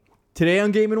Today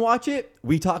on Game & Watch It,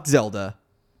 we talk Zelda.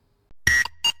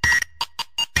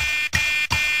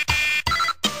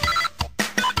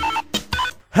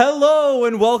 Hello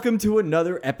and welcome to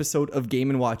another episode of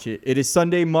Game & Watch It. It is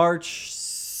Sunday, March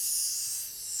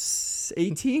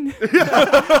 18?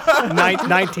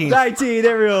 19. 19,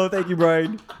 there we go. Thank you,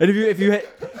 Brian. And if you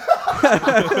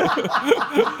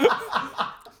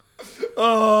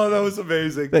Oh, that was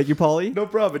amazing. thank you, Polly. No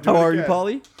problem. How are you,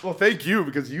 Polly? Well, thank you,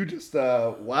 because you just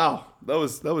wow, that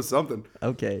was something.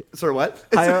 Okay. Sorry, what?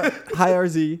 Hi, hi,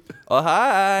 RZ. Oh,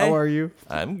 hi. How are you?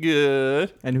 I'm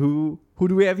good. And who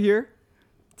do we have here?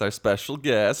 It's our special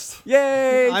guest.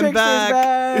 Yay! I'm Trickster's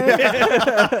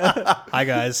back. Hi,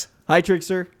 guys. Hi,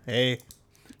 Trickster. Hey.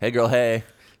 Hey, girl. Hey.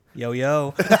 Yo,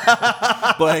 yo.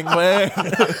 Bang, bang.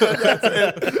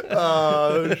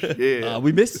 Oh shit.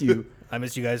 We missed you. I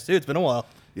missed you guys, too. It's been a while.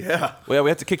 Yeah. Well, yeah, we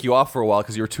had to kick you off for a while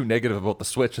because you were too negative about the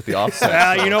Switch at the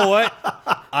offset. You know what?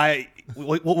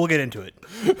 We'll get into it.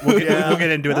 We'll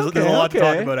get into it. There's a lot to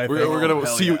talk about, I think. We're going to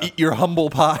see you eat your humble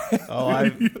pie. Oh,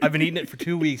 I've been eating it for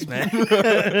 2 weeks, man.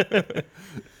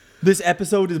 This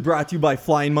episode is brought to you by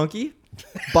Flying Monkey,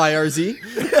 by RZ.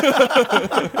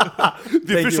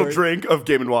 The official you. drink of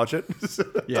Game & Watch It.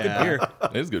 Yeah. Beer.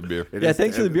 It is good beer. It Yeah, is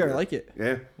thanks for the beer. I damn like it.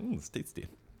 Yeah. It's tasty.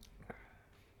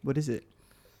 What is it?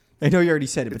 I know you already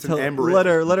said it, It's but an amber let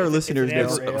ale. our listeners an know.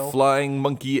 amber ale. Flying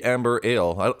Monkey Amber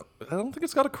Ale. I don't think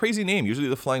it's got a crazy name. Usually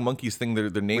the Flying Monkeys thing,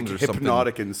 their names Like are something.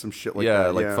 hypnotic and some shit like yeah,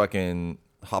 that. like fucking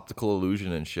optical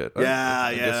illusion and shit. Yeah,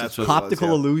 I yeah. guess That's it's what just- it was, Optical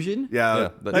yeah. illusion? Yeah, Yeah,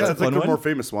 that's, that's a like fun the one. more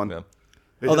famous one. Yeah.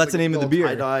 Oh, that's the name of the beer.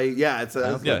 Tie-dye. Yeah, it's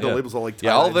Yeah, the yeah. labels all like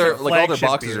Yeah, all tie-dye. their It's a like all their flagship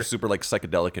boxes beer. are super like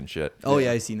psychedelic and shit. Oh,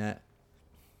 yeah, I seen that.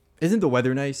 Isn't the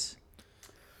weather nice?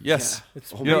 Yes.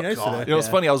 It's Oh pretty my nice God. today. You know, it's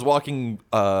funny. I was walking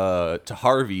to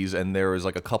Harvey's, and there was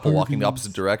like a couple walking the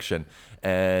opposite direction,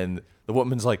 and the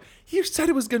woman's like, "You said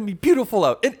it was going to be beautiful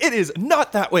out, and it is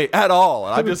not that way at all."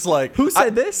 And I'm just like, Who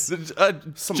said this?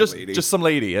 lady. Just some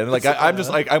lady, and like I'm just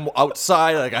like I'm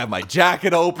outside, like I have my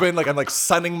jacket open, like I'm like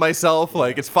sunning myself,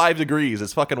 like it's 5 degrees.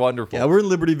 It's fucking wonderful. Yeah, we're in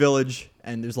Liberty Village,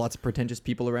 and there's lots of pretentious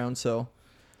people around, so.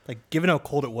 Like, given how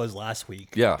cold it was last week,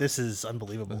 Yeah. this is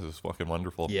unbelievable. This is fucking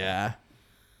wonderful. Yeah.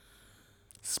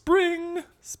 Spring.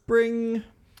 Spring.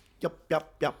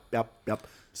 Yep.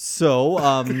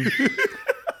 So,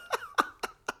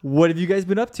 what have you guys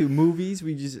been up to?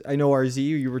 Movies? I know RZ,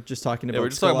 you were just talking about Yeah, we're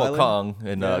just Skull talking about Island. Kong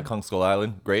and Yeah. Kong Skull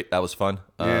Island. Great, that was fun.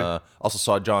 Yeah. Also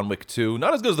saw John Wick 2.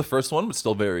 Not as good as the first one, but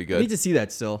still very I good. need to see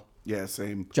that still. Yeah,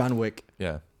 same. John Wick.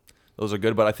 Yeah, those are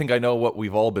good. But I think I know what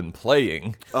we've all been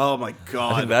playing. Oh my I think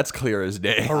God. that's clear as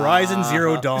day. Horizon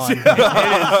Zero Dawn. It is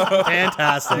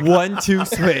fantastic. 1-2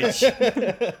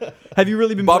 switch. Have you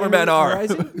really been Bomberman playing R.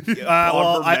 Horizon?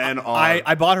 Well, Bomberman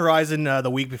I bought Horizon the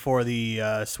week before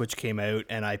the Switch came out,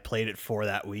 and I played it for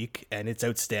that week, and it's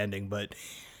outstanding, but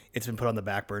it's been put on the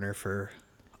back burner for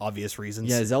obvious reasons.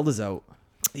 Yeah, Zelda's out.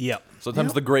 Yep.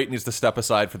 Sometimes the great needs to step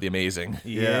aside for the amazing.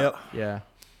 Yep. Yeah.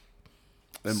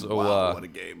 And So, wow, what a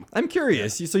game. I'm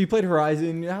curious. So you played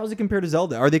Horizon. How does it compare to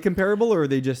Zelda? Are they comparable, or are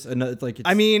they just another, like? It's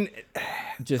I mean,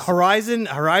 just Horizon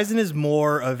is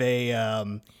more of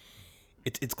a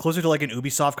it's closer to like an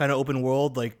Ubisoft kind of open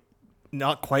world, like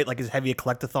not quite like as heavy a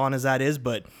collectathon as that is,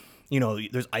 but you know,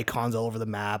 there's icons all over the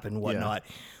map and whatnot.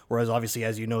 Whereas obviously,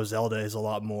 as you know, Zelda is a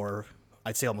lot more,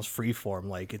 I'd say almost free form.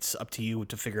 Like it's up to you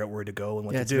to figure out where to go and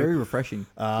what yeah, to it's do. very refreshing.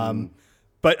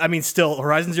 But I mean, still,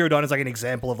 Horizon Zero Dawn is like an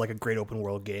example of like a great open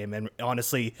world game, and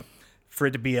honestly, for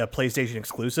it to be a PlayStation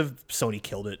exclusive, Sony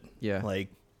killed it. Yeah. Like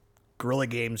Guerrilla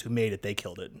Games, who made it, they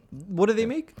killed it. What do they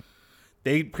make?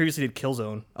 They previously did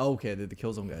Killzone. Oh, okay, they're the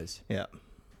Killzone guys. Yeah.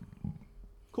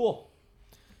 Cool.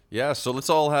 Yeah, so let's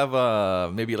all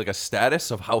have maybe like a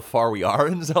status of how far we are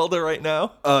in Zelda right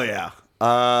now. Oh yeah.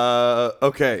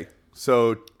 Okay.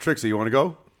 So Trixie, you want to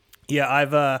go? Yeah,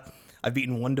 I've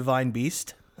beaten one Divine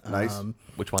Beast. Nice.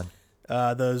 Which one?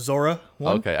 The Zora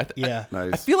one. Okay. Yeah. I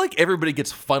Nice. feel like everybody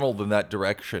gets funneled in that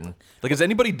direction. Like, has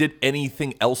anybody did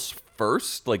anything else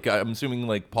first? Like, I'm assuming,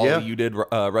 like, Paulie, Yeah. you did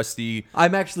Rusty.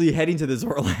 I'm actually heading to the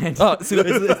Zora Land. Oh, see,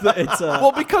 it's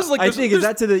well, because, like, I there's- think is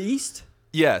there's- that to the east?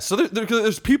 Yeah, so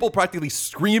there's people practically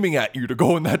screaming at you to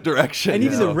go in that direction. And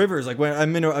even so- the rivers, like when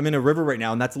I'm in a river right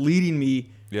now, and that's leading me.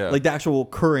 Yeah. Like the actual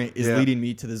current is Yeah. leading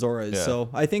me to the Zoras. Yeah. So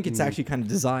I think it's actually kind of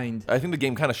designed. I think the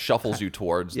game kind of shuffles you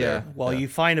towards Yeah. there. Well, you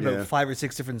find about Yeah. 5 or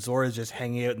 6 different Zoras just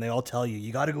hanging out, and they all tell you,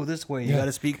 you got to go this way. You got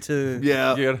to speak to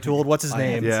Yeah. You gotta, to old what's his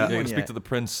name. Yeah. you gotta one speak yet. to the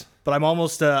prince. But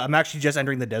I'm actually just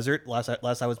entering the desert. Last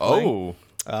I was playing.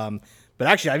 Oh, But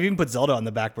actually, I've even put Zelda on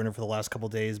the back burner for the last couple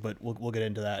days. But we'll get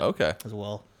into that. Okay. As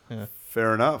well. Yeah.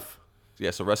 Fair enough.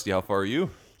 yeah. So Rusty, how far are you?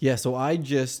 Yeah. So I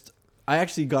just I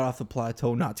actually got off the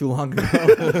plateau not too long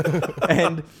ago,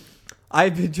 and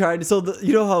I've been trying to. So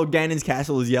you know how Ganon's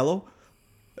castle is yellow?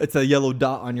 It's a yellow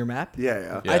dot on your map.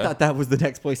 Yeah. Yeah. I thought that was the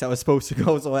next place I was supposed to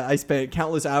go, so I spent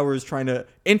countless hours trying to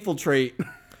infiltrate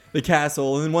the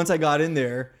castle. And then once I got in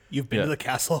there, You've been Yeah. to the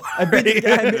castle. I'm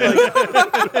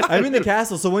in the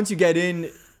castle. So once you get in,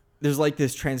 there's like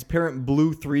this transparent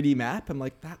blue 3D map. I'm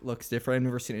like, that looks different. I've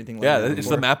never seen anything like that. it's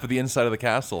before. the map of the inside of the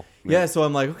castle. Yeah, so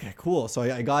I'm like, okay, cool. So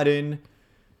I got in,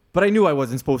 but I knew I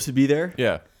wasn't supposed to be there.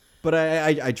 Yeah. But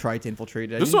I tried to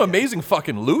infiltrate it. There's some amazing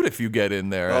fucking loot if you get in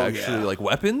there, actually. yeah. Like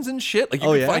weapons and shit. Like you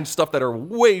Oh, can yeah? find stuff that are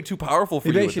way too powerful for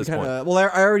Maybe you I at should this kind point. of. Well, I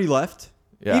already left.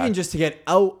 Yeah. Even just to get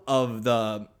out of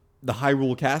the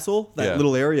Hyrule Castle, that Yeah.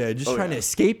 little area, just trying yeah. to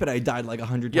escape it, I died like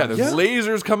 100 Yeah, times. there's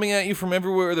lasers coming at you from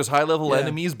everywhere. There's high level Yeah.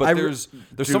 enemies, but I there's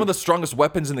some of the strongest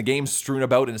weapons in the game strewn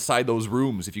about inside those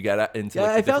rooms. If you get into, Yeah,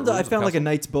 like, I the found different rooms of like a castle.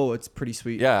 knight's bow. It's pretty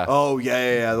sweet. Yeah. Oh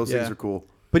yeah. Those things Yeah. are cool.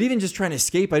 But even just trying to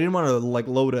escape, I didn't want to like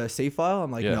load a save file.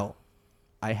 I'm like, Yeah. no,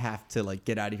 I have to like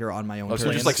get out of here on my own. Oh, so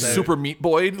terms. just like Plans. Super Meat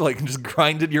Boy, like just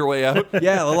grinded your way out.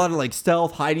 Yeah, a lot of like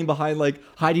stealth, hiding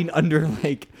under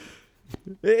like.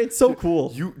 It's so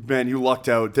cool. You lucked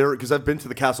out there because I've been to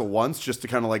the castle once just to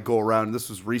kind of like go around. And this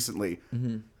was recently,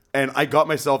 and I got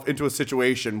myself into a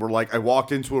situation where like I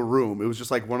walked into a room. It was just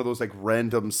like one of those like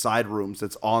random side rooms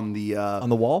that's on the On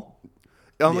the wall.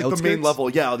 on the like the main outskirts? level.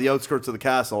 Yeah, on the outskirts of the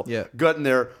castle. Yeah. Got in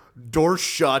there, door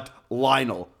shut.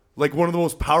 Lionel, like one of the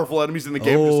most powerful enemies in the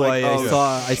game. Just like, I shit.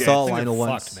 saw Things are Lionel fucked,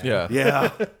 once. man. Yeah.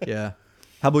 Yeah. Yeah.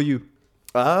 How about you?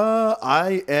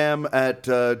 I am at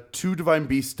 2 Divine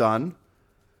Beasts done.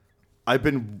 I've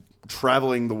been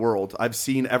traveling the world. I've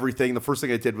seen everything. The first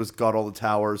thing I did was got all the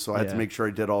towers, so I had to Yeah. make sure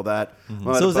I did all that.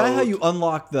 So is that how you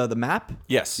unlock the map?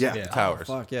 Yes. Yeah. The towers.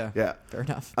 Fuck yeah. Yeah. Fair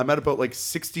enough. I'm at about like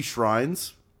 60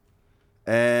 shrines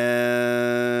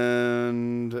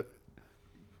and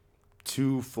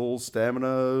 2 full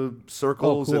stamina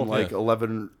circles Oh, cool. and like Yeah.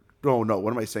 11. Oh no,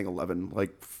 what am I saying? 11,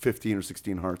 like 15 or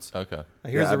 16 hearts. Okay. Now,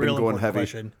 here's Yeah, the I've been real going important heavy.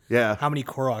 question. Yeah. How many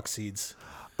Korok seeds?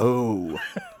 Oh,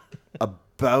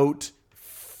 about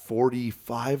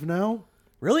 45 now.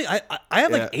 Really? I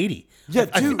have like Yeah. 80. Yeah,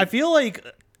 I dude. feel like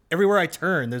everywhere I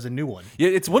turn, there's a new one. Yeah,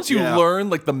 it's once you Yeah. learn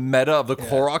like the meta of the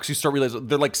Koroks, you start realizing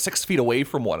they're like 6 feet away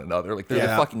from one another. Like they're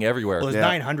Yeah. fucking everywhere. Well, there's Yeah.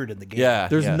 900 in the game. yeah.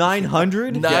 There's yeah.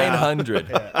 900?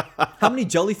 900. How many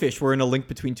jellyfish were in A Link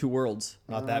Between Two Worlds?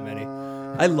 Not that many.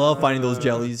 I love finding those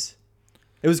jellies.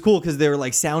 It was cool because they were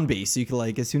like sound based, so you could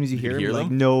like as soon as you hear hear them, like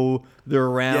them? know they're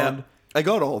around. Yeah, I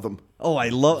got all of them. Oh, I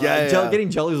love Yeah. getting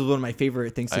jellies was one of my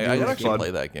favorite things to do. I in could this actually game.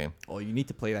 play that game. Oh, you need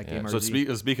to play that game. So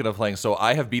RZ. speaking of playing, so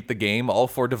I have beat the game, all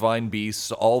 4 divine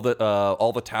beasts, all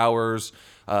the towers,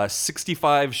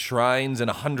 65 shrines, and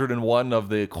 101 of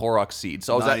the Korok seeds.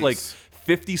 So I was at like Nice.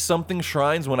 50 something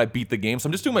shrines when I beat the game. So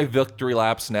I'm just doing my victory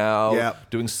laps now, Yeah.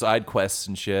 doing side quests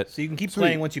and shit. So you can keep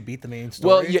playing once you beat the main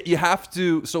Well, story. you have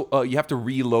to. So you have to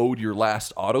reload your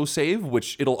last autosave,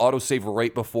 which it'll autosave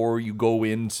right before you go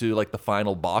into like the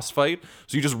final boss fight.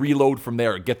 So you just reload from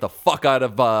there. Get the fuck out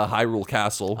of Hyrule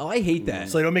Castle. Oh, I hate that.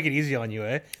 So they don't make it easy on you,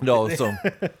 eh? No, so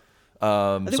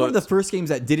I think one of the first games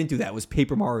that didn't do that was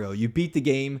Paper Mario. You beat the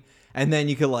game, and then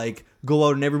you could like go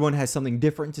out and everyone has something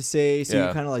different to say. So Yeah.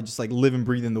 you kind of like just like live and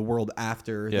breathe in the world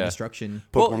after the Yeah. destruction.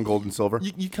 Pokemon Well, Gold and Silver.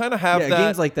 you kind of have Yeah, that.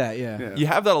 games like that. Yeah. You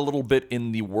have that a little bit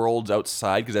in the worlds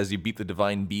outside because as you beat the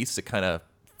divine beasts, it kind of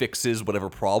fixes whatever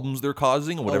problems they're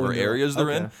causing and whatever in the- areas they're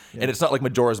okay, in. yeah. And it's not like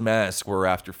Majora's Mask where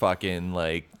after fucking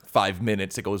like 5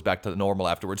 minutes it goes back to the normal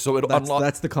afterwards. So it'll unlock.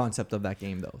 That's the concept of that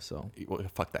game, though. So Well,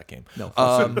 fuck that game. no.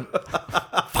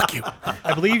 Fuck you.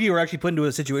 I believe you were actually put into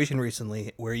a situation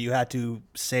recently where you had to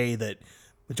say that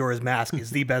Majora's Mask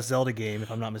is the best Zelda game,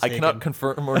 if I'm not I mistaken. cannot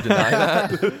confirm or deny that.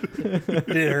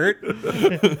 Did it hurt?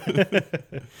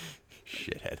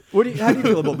 Shithead. how do you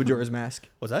feel about Majora's Mask?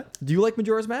 Was that? Do you like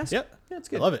Majora's Mask? Yeah. Yeah, it's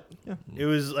I good. love it. Yeah. It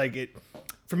was like it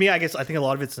for me. I think a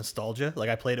lot of it's nostalgia. Like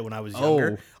I played it when I was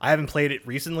younger. Oh. I haven't played it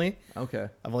recently. Okay,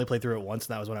 I've only played through it once,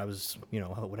 and that was when I was,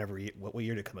 what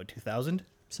year did it come out? 2000.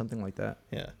 something like that.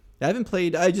 Yeah. I haven't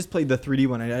played. I just played the 3D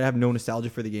one. I have no nostalgia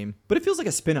for the game, but it feels like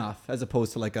a spin-off as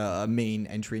opposed to like a main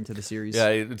entry into the series. Yeah,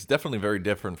 it's definitely very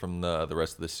different from the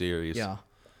rest of the series. Yeah.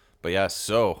 But yeah,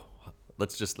 so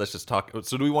let's just talk.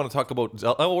 So do we want to talk about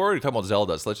Zelda? Oh, we're already talking about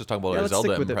Zelda, so let's just talk about Yeah, our let's Zelda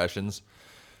stick with it. impressions.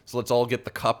 So let's all get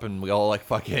the cup and we all like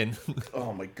fucking.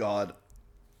 Oh my god.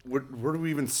 Where do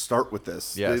we even start with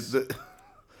this? Yes.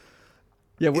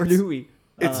 Yeah. Where do we?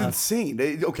 It's insane.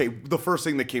 Okay, the first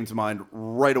thing that came to mind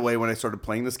right away when I started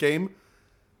playing this game,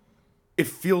 it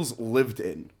feels lived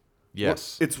in.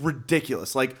 Yes. It's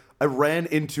ridiculous. Like, I ran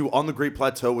into on the Great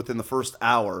Plateau within the first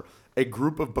hour, a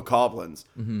group of bokoblins,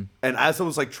 and as I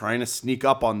was like trying to sneak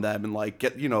up on them and like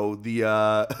get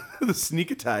the the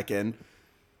sneak attack in,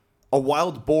 a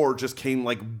wild boar just came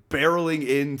like barreling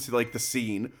into like the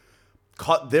scene,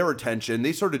 caught their attention.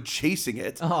 They started chasing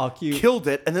it, Oh, cute. killed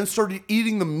it, and then started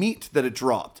eating the meat that it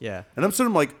dropped. Yeah. And I'm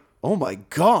sitting like, oh my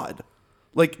god,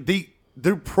 like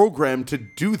they're programmed to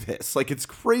do this. Like it's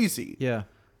crazy. Yeah.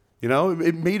 You know,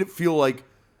 it made it feel like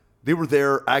they were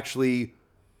there actually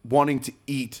wanting to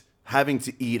eat, having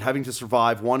to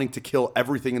survive, wanting to kill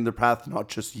everything in their path, not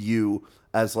just you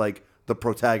as like the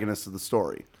protagonist of the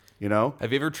story. You know?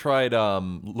 Have you ever tried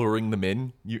luring them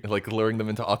in, luring them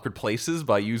into awkward places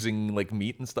by using like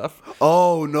meat and stuff?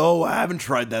 Oh no, I haven't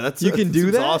tried that. You can do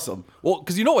seems that? Awesome. Well,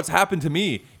 because you know what's happened to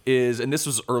me is, and this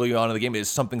was early on in the game, is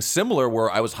something similar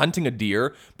where I was hunting a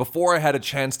deer. Before I had a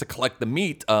chance to collect the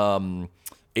meat,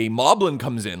 a moblin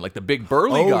comes in, like the big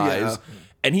burly Oh, guys. yeah.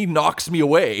 And he knocks me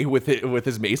away with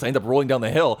his mace. I end up rolling down the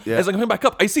hill. Yeah. As I'm coming back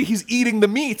up, I see he's eating the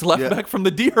meat left Yeah. back from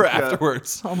the deer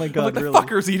afterwards. Oh my I'm God, like, the really?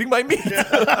 fucker's eating my meat.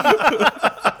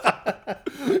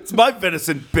 It's my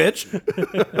venison, bitch.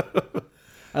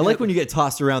 I like when you get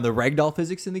tossed around the ragdoll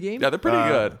physics in the game. Yeah, they're pretty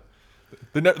good.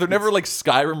 They're never like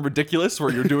Skyrim ridiculous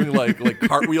where you're doing like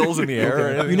cartwheels in the air. Or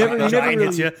anything. You never Giant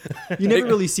hits really, you never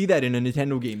really see that in a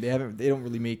Nintendo game. They don't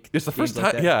really make. It's the first games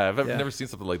like time. that. Yeah, I've never seen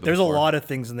something like that. There's a before. lot of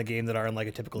things in the game that aren't like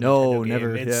a typical No,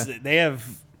 Nintendo game. never,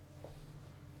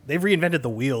 They've reinvented the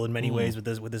wheel in many ways with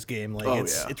this game. Like Oh,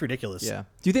 it's yeah. it's ridiculous. Yeah.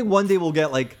 Do you think one day we'll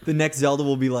get like the next Zelda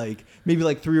will be like maybe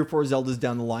like 3 or 4 Zeldas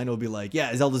down the line will be like,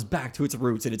 yeah, Zelda's back to its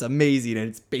roots and it's amazing and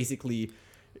it's basically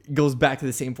goes back to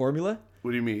the same formula?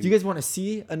 What do you mean? Do you guys want to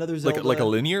see another Zelda? like a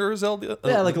linear Zelda.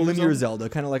 yeah, like a linear Zelda,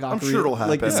 kind of like Ocarina, sure it'll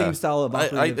like the happen. same style of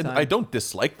Ocarina of Time. I don't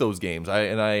dislike those games.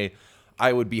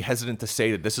 I would be hesitant to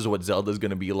say that this is what Zelda is going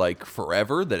to be like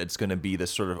forever. That it's going to be this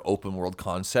sort of open world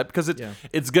concept because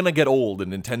it's going to get old.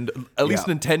 And Nintendo, at least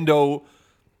Yeah. Nintendo,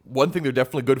 one thing they're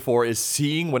definitely good for is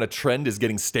seeing when a trend is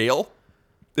getting stale,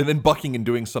 and then bucking and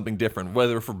doing something different,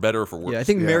 whether for better or for worse. Yeah, I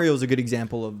think Yeah. Mario's a good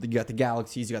example of you got the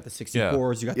Galaxies, you got the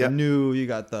 64s, you got Yeah. the new, you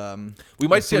got the. We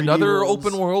might the see 3D another worlds.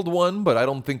 open world one, but I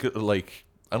don't think like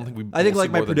I don't think we. I think we'll like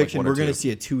see my more than, prediction, one or we're gonna two.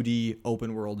 see a 2D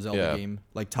open world Zelda Yeah. game,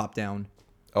 like top down.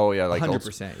 Oh yeah, like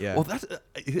 100%, yeah. Well, that's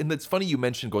and it's funny you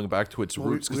mentioned going back to its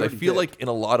roots we because I already feel did. like in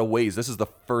a lot of ways this is the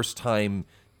first time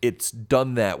it's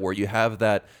done that where you have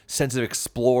that sense of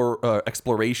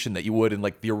exploration that you would in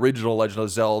like the original Legend of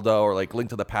Zelda or like Link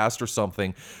to the Past or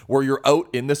something, where you're out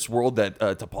in this world that,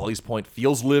 to Polly's point,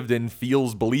 feels lived in,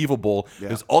 feels believable. Yeah.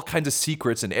 There's all kinds of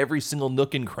secrets in every single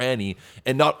nook and cranny,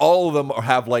 and not all of them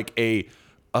have like a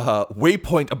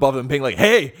waypoint above them being like,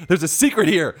 hey, there's a secret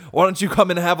here, why don't you come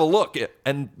and have a look?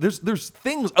 And there's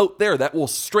things out there that will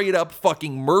straight up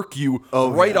fucking murk you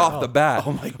right off the bat.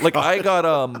 Oh my god. Like I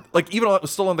got like even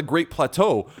still on the Great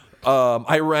Plateau,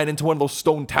 I ran into one of those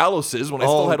stone taluses when I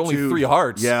still Oh, had only dude. 3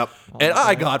 hearts. Yep. And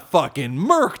I got fucking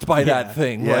murked by that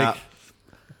thing. Yeah. Like,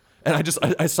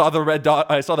 and I saw the red dot,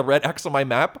 I saw the red X on my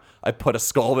map. I put a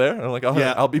skull there, and I'm like, oh,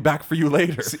 Yeah. I'll be back for you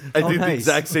later. I Oh, do the nice.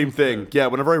 exact same thing. Yeah,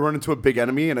 whenever I run into a big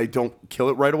enemy and I don't kill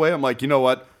it right away, I'm like, you know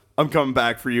what? I'm coming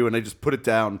back for you, and I just put it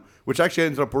down, which actually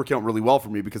ended up working out really well for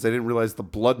me because I didn't realize the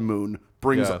blood moon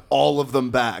brings Yeah. all of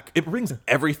them back. It brings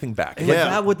everything back. Like Yeah.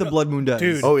 that what the Blood Moon does.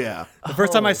 Dude. Oh yeah. The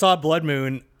first time I saw Blood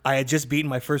Moon, I had just beaten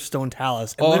my first stone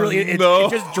talus, and Oh, literally it no.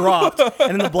 just dropped, and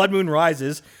then the Blood Moon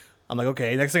rises. I'm like,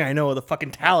 okay, next thing I know, the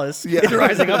fucking talus is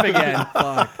rising up again.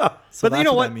 Fuck. So But you that's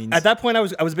know what? That means. At that point, I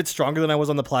was a bit stronger than I was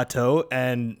on the plateau,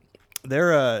 and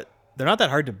they're not that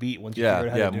hard to beat once you figure out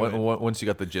how to do it. Once you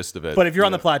got the gist of it. But if you're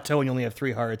on the plateau and you only have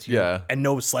 3 hearts, Yeah. and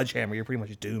no sledgehammer, you're pretty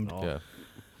much doomed. yeah.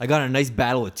 I got in a nice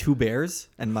battle with 2 bears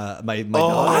and my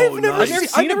dog. I've never,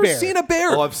 nice. seen a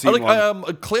bear. Oh, I've seen like,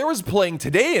 one. Claire was playing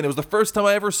today, and it was the first time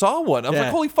I ever saw one. I was Yeah.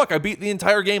 like, holy fuck, I beat the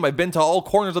entire game. I've been to all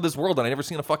corners of this world, and I never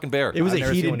seen a fucking bear. It was I've a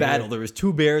never seen heated one battle. either. There was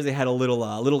 2 bears. They had a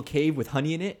little cave with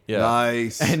honey in it. yeah.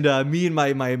 Nice. And me and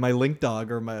my link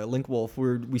dog or my link wolf,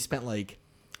 we spent like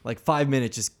 5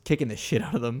 minutes just kicking the shit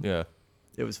out of them. Yeah.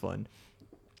 It was fun.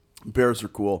 Bears are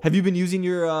cool. Have you been using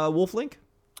your wolf link?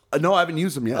 No, I haven't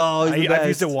used them yet. Oh, he's the I've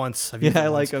used it best. once. I've Yeah, used it I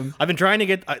once. like 'em. I've been trying to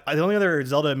get the only other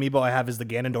Zelda amiibo I have is the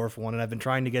Ganondorf one, and I've been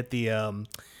trying to get the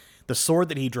sword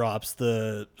that he drops,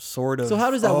 the sword of. So how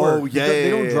does that Oh, work? yeah, They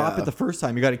don't yeah, drop yeah. it the first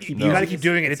time. You got to keep. you got to using keep it.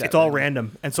 doing it. It's all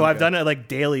random, and so I've done it like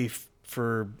daily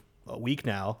for a week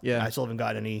now. Yeah. and I still haven't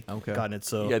gotten it.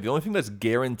 So Yeah, the only thing that's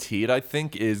guaranteed, I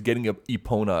think, is getting a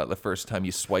Epona the first time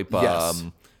you swipe Yes.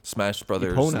 Smash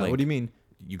Brothers. Epona. Link. What do you mean?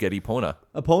 You get Epona.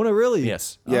 Epona, really?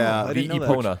 Yes. Yeah. I The didn't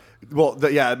know that.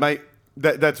 Epona.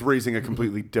 Well, that's raising a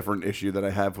completely different issue that I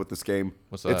have with this game.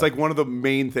 What's that? It's like one of the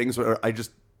main things where I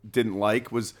just didn't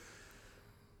like was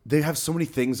they have so many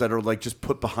things that are like just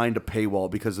put behind a paywall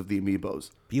because of the amiibos.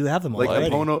 You have them all Like already.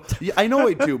 Epona, yeah, I know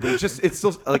I do, but it's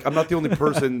still like I'm not the only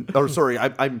person. Or sorry,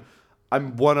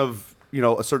 I'm one of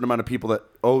a certain amount of people that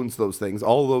owns those things.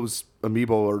 All those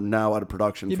amiibo are now out of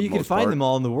production. Yeah, for but you the can most find part. them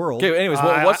all in the world. Okay, anyways,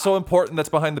 what's so important that's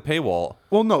behind the paywall?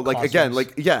 Well, no, like again,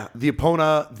 Costumes. like yeah, the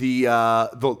Epona,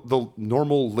 the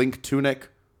normal Link tunic,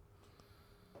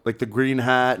 like the green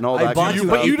hat and all I that. bought kind of you-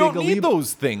 stuff. But you big don't need amiibo.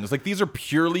 those things. Like these are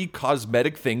purely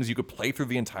cosmetic things you could play through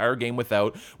the entire game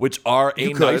without, which are a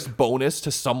You could. nice bonus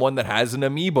to someone that has an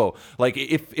amiibo. Like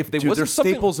if they Dude, they're wasn't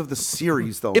something, staples of the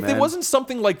series, though. if man. it wasn't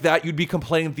something like that, you'd be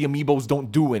complaining that the amiibos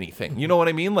don't do anything. You know what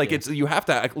I mean? Like it's you have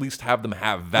to at least have them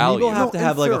have value. People have No, to and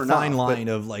have like fair a fine enough, but- line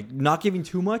of like not giving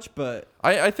too much, but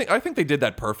I think they did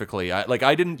that perfectly.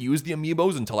 I didn't use the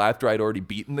amiibos until after I'd already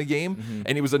beaten the game,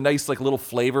 and it was a nice like little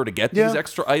flavor to get these Yeah.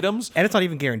 extra items. And it's not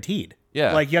even guaranteed.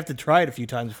 Yeah. Like you have to try it a few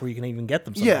times before you can even get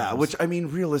them. Yeah, sometimes. which I mean,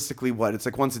 realistically, what it's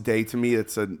like once a day to me.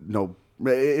 It's a no.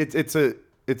 It's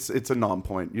a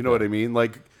non-point. You know what I mean?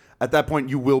 Like at that point,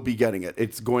 you will be getting it.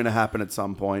 It's going to happen at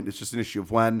some point. It's just an issue of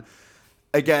when.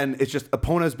 Again, it's just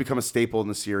Epona has become a staple in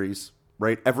the series,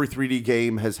 right? Every 3D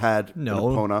game has had no.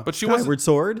 an Epona. But she Skyward wasn't.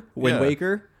 Sword, Wind Yeah.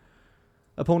 Waker.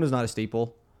 Epona's not a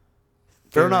staple.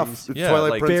 fair fairies. enough. Yeah,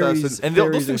 Twilight like Princess fairies. And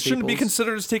Fairies those are things shouldn't be staples.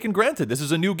 considered as taken granted. This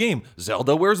is a new game.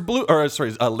 Zelda wears blue, or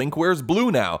sorry, Link wears blue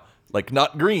now, like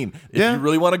not green. If Yeah. you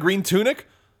really want a green tunic,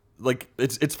 like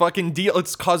it's fucking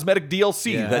it's cosmetic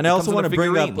DLC. Yeah, that and I also comes in a wanna bring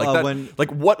figurine. up, like that, when-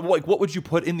 like what would you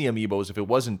put in the amiibos if it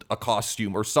wasn't a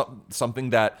costume or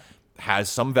something that has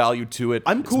some value to it?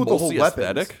 I'm It's cool with the whole mostly weapons.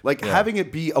 aesthetic. Like Yeah. having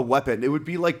it be a weapon, it would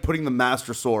be like putting the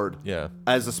Master Sword Yeah.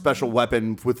 as a special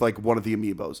weapon with like one of the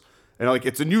amiibos. And like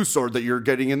it's a new sword that you're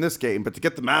getting in this game, but to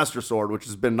get the Master Sword, which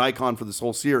has been an icon for this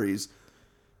whole series,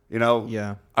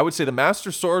 Yeah. I would say the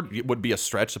Master Sword would be a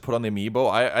stretch to put on the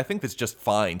amiibo. I think that's just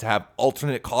fine to have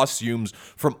alternate costumes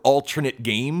from alternate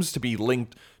games to be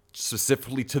linked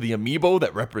specifically to the amiibo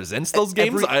that represents those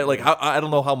games. I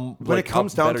don't know how when it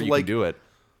comes down to you like can do it.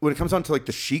 when it comes down to like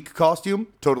the Sheik costume,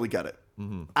 totally get it.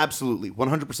 Absolutely,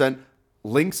 100%.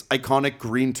 Link's iconic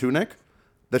green tunic.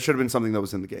 That should have been something that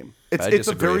was in the game. It's I a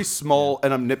disagree. very small,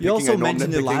 and I'm nitpicking. You I also know I'm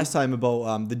mentioned it nitpicking. last time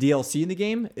about the DLC in the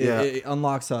game. Yeah. It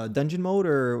unlocks dungeon mode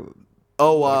or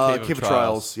Cave of Trials.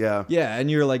 Trials. Yeah. yeah,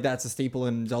 and you're like that's a staple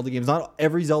in Zelda games. Not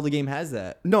every Zelda game has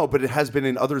that. No, but it has been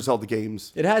in other Zelda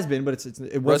games. It has been, but it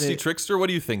Rusty wasn't. Trickster, what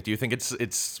do you think? Do you think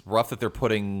it's rough that they're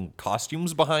putting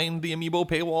costumes behind the amiibo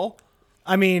paywall?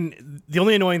 I mean, the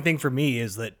only annoying thing for me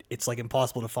is that it's like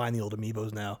impossible to find the old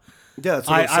amiibos now. Yeah, that's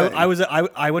what I was saying.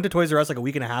 I went to Toys R Us like a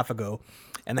week and a half ago,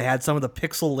 and they had some of the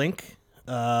Pixel Link,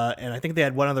 and I think they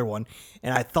had one other one.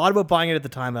 And I thought about buying it at the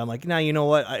time, but I'm like, nah, you know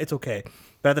what? It's okay.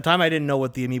 But at the time, I didn't know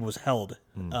what the amiibos held,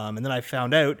 and then I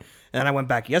found out, and then I went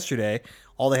back yesterday.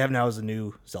 All they have now is the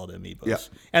new Zelda amiibos, Yeah.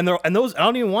 and those I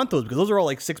don't even want those because those are all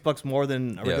like $6 more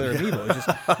than a regular amiibo. It's just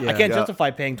I can't Yeah. justify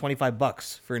paying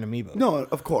 $25 for an amiibo. No,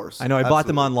 of course. I know I bought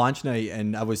them Absolutely. on launch night,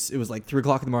 and it was like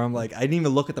 3:00 in the morning. I'm like, I didn't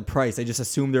even look at the price. I just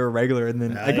assumed they were regular, and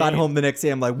then I got home the next day.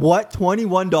 I'm like, what?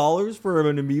 $21 for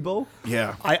an amiibo?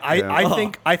 Yeah.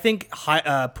 I think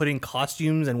putting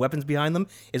costumes and weapons behind them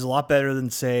is a lot better than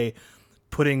say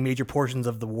putting major portions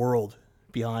of the world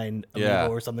behind Amiibo Yeah.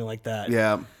 or something like that.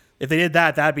 Yeah. If they did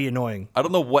that, that'd be annoying. I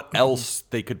don't know what else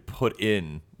they could put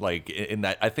in in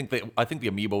that. I think the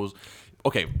amiibos.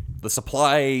 Okay, the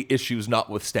supply issues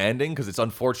notwithstanding, because it's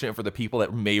unfortunate for the people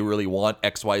that may really want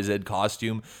XYZ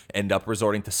costume end up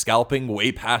resorting to scalping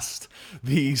way past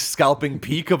the scalping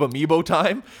peak of amiibo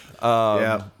time.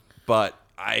 Yeah. But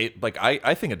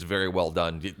I think it's very well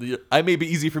done. I may be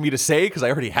easy for me to say because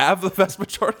I already have the vast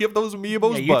majority of those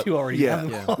amiibos. Yeah, you but two already Yeah. have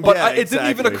them Yeah. all. but Yeah, it didn't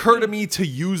even exactly. occur to me to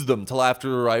use them till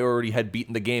after I already had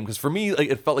beaten the game. Because for me,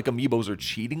 like, it felt like amiibos are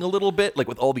cheating a little bit. Like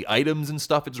with all the items and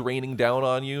stuff, it's raining down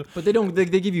on you. But they don't. They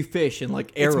give you fish and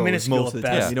like arrows minuscule most of the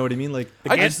at time. best. You know what I mean? Like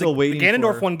The I'm still waiting. The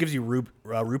Ganondorf for, one gives you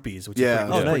rupees, which Yeah. is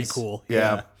Oh, pretty nice. cool.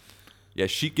 Yeah. Yeah,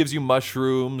 Sheik gives you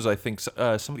mushrooms. I think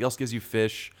somebody else gives you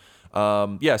fish.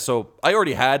 So I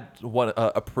already had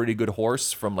a pretty good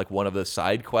horse from like one of the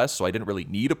side quests, so I didn't really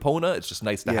need Epona. It's just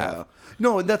nice to Yeah. have.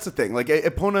 No, and that's the thing. Like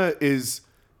Epona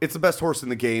it's the best horse in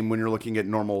the game when you're looking at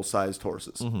normal sized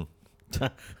horses.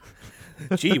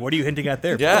 Gee, what are you hinting at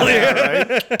there?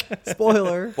 Yeah.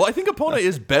 spoiler. Well, I think Epona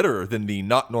is better than the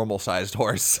not normal sized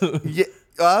horse.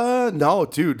 Yeah. No,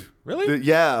 dude. Really?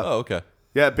 Yeah. Oh, okay.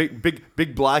 Yeah,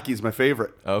 big Blackie's my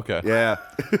favorite. Okay. Yeah.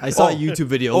 I saw a YouTube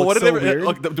video. Oh, It what looks did so every, weird.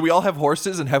 look, do we all have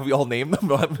horses and have we all named them?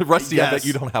 Rusty, I bet Yes.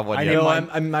 you don't have one I yet. know. No, mine-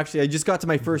 I'm actually. I just got to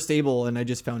my first stable, and I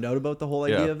just found out about the whole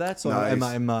idea Yeah. of that. So Nice.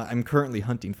 I'm currently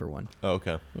hunting for one. Oh,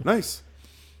 okay. Nice.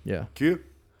 Yeah. Cute.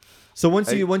 So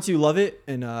once you love it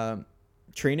and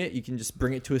train it, you can just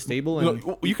bring it to a stable and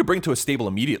You could bring it to a stable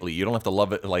immediately. You don't have to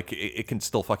love it. Like it can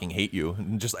still fucking hate you.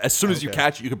 And just as soon as you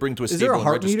catch it, you can bring it to a is stable. there a and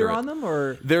heart register meter it. on them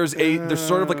or? There's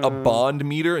sort of like a bond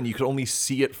meter, and you can only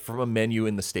see it from a menu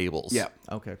in the stables. Yeah.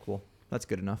 Okay, cool. That's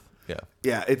good enough. Yeah.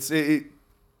 Yeah,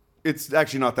 it's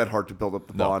actually not that hard to build up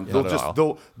the No, bond. not at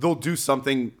all. They'll do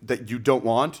something that you don't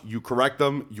want. You correct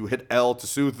them. You hit L to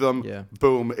soothe them. Yeah.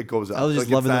 Boom, it goes up. I was just Like,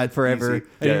 it's loving them that forever. easy.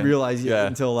 I didn't Yeah. realize it Yeah.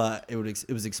 until it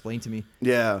was explained to me.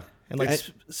 Yeah. And like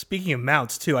speaking of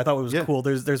mounts too, I thought it was Yeah. cool.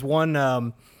 There's one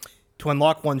to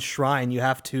unlock one shrine, you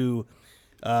have to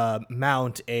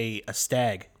mount a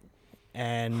stag,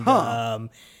 and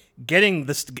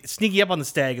getting sneaking up on the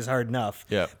stag is hard enough.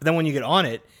 Yeah. But then when you get on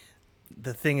it,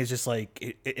 the thing is just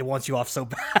like it wants you off so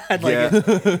bad. Like,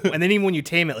 Yeah. and then even when you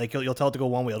tame it, like you'll tell it to go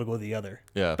one way, it'll go the other.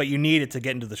 Yeah. But you need it to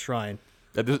get into the shrine.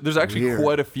 There's actually Weird.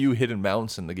 quite a few hidden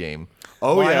mounts in the game.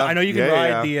 Oh Well, yeah. I know you can Yeah,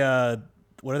 ride yeah. the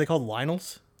what are they called,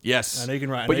 Lionels? Yes. I know you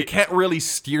can ride- I But know you you- can't really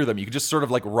steer them. You can just sort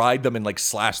of like ride them and like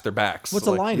slash their backs. What's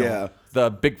like, a Lionel? Yeah. The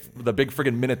big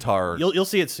friggin' Minotaur. You'll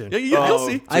see it soon. Yeah, you'll Oh.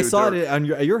 see. I Dude, saw they're- it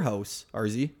at your house,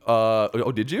 RZ.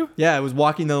 Oh, did you? Yeah, I was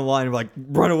walking down the line and like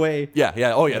run away. Yeah,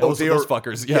 yeah. Oh, yeah. Those they those are-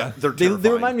 fuckers. Yeah. they're They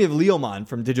terrifying. remind me of Leomon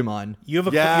from Digimon. You have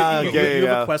a Yeah, you yeah, have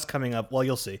yeah. a quest coming up. Well,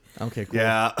 you'll see. Okay, cool.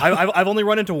 Yeah. I've only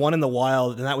run into one in the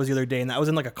wild, and that was the other day, and that was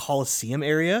in like a Coliseum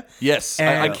area. Yes, I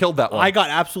And killed that one. I got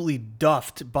absolutely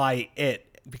duffed by it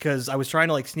because I was trying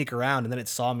to like sneak around, and then it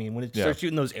saw me, and when it Yeah. starts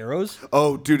shooting those arrows,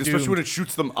 Oh, dude, especially Dude. when it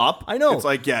shoots them up. I know. It's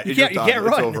like, yeah, You you're can't- you done. can't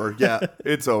run. It's over. Yeah,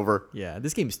 it's over. Yeah,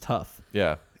 this game's tough.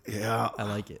 Yeah. Yeah. I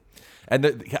like it. And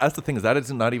that's the thing is that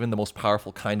is not even the most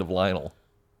powerful kind of Lionel.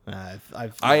 I've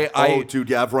Oh, dude,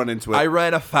 yeah, I've run into it. I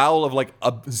ran afoul of like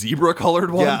a zebra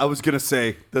colored one. yeah, I was gonna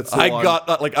say that's. The I one.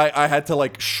 got like I had to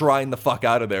like shrine the fuck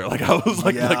out of there. Like I was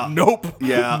like Yeah. nope.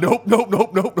 Yeah. Nope.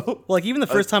 well, like even the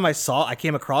first time I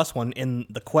came across one in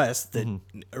the quest that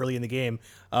early in the game,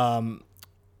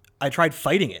 I tried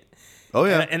fighting it. Oh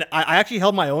yeah. And I actually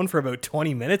held my own for about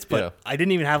 20 minutes, but Yeah. I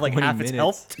didn't even have like 20 half its minutes.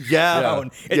 health. Yeah.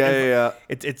 down. Yeah.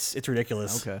 It's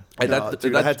ridiculous. Okay. And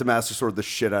Dude, I had to master sword the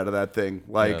shit out of that thing.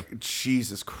 Like,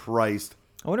 Jesus Christ.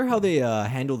 I wonder how they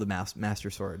handle the Master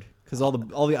Sword because all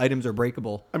the items are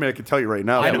breakable. I mean, I can tell you right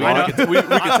now. I if you know- I want. know. we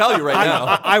can tell you right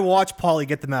now. I watched Polly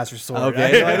get the Master Sword.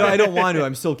 Okay, I don't want to.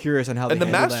 I'm still curious on how they And the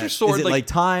handle Master that. Sword, Is it like- like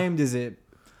timed? Is it?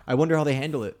 I wonder how they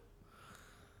handle it.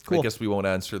 Cool. I guess we won't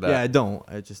answer that. Yeah, I don't.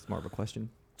 It's just more of a question.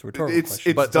 It's a rhetorical It's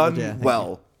question. it's done yeah, thank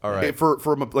well. All right.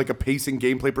 From a pacing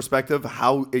gameplay perspective,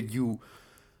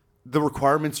 the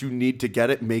requirements you need to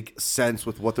get it make sense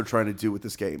with what they're trying to do with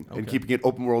this game and keeping it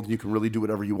open world. You can really do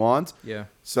whatever you want. Yeah.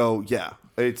 So yeah,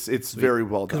 it's very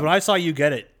well Because done. when I saw you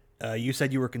get it, you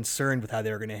said you were concerned with how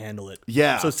they were going to handle it.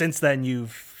 Yeah. So since then, you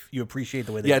appreciate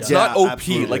the way they Yeah, it's done it. not OP.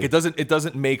 absolutely. Like it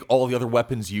doesn't make all the other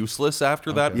weapons useless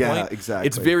after that Yeah, point. exactly.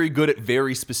 It's very good at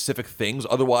very specific things.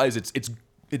 Otherwise, it's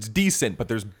decent, but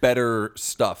there's better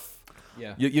stuff.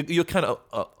 Yeah. You kind of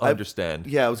understand.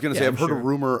 Yeah, I was gonna say Yeah, I've I'm heard sure. a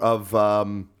rumor of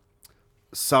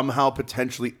somehow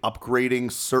potentially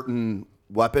upgrading certain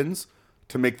weapons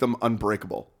to make them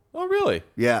unbreakable. Oh, really?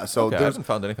 Yeah, so Okay, I there's haven't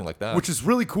found anything like that. which is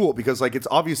really cool because like it's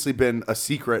obviously been a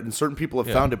secret and certain people have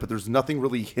Yeah. found it, but there's nothing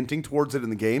really hinting towards it in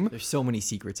the game. There's so many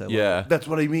secrets. I love. yeah. That's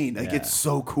what I mean. Like it's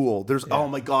so cool. There's oh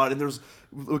my god, and there's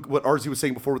look, what RZ was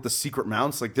saying before with the secret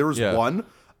mounts. Like there was Yeah. one.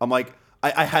 I'm like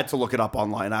I had to look it up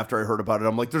online after I heard about it.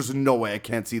 I'm like, there's no way I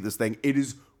can't see this thing. It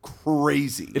is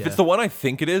crazy. If it's the one I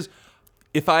think it is,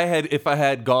 if I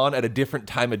had gone at a different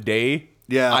time of day,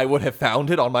 Yeah. I would have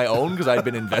found it on my own because I'd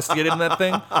been investigating that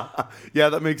thing, Yeah,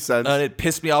 that makes sense. and it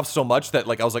pissed me off so much that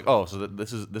like I was like, oh, so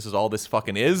this is all this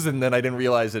fucking is, and then I didn't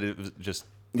realize that it was just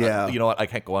Yeah. you know what, I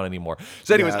can't go on anymore.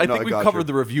 So, anyways, Yeah, I no, think I we've got covered you.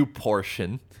 the review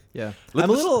portion. Yeah. Let's-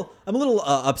 I'm a little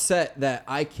upset that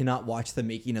I cannot watch the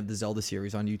making of the Zelda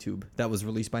series on YouTube that was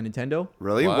released by Nintendo.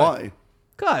 Really? Why? Why?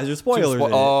 God, there's spoilers. in it.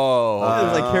 Oh,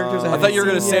 There's like characters. I thought you were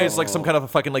gonna say it's like some kind of a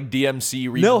fucking like DMC.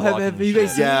 No, revlog have and you shit.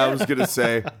 guys seen Yeah, I it? was gonna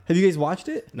say Have you guys watched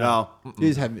it? no. You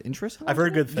guys have interest? I've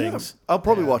heard good things. I'll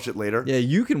probably watch it later. Yeah,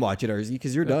 you can watch it, RZ,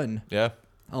 because you're done. Yeah,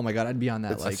 Oh my god, I'd be on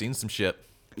that. I've Like, seen some shit.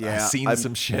 Yeah, I've seen I'm-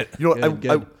 some shit. You know, Good,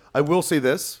 good. I will say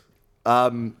this.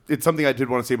 It's something I did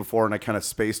want to say before, and I kind of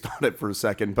spaced on it for a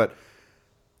second. But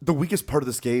the weakest part of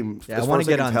this game, yeah, as I far want as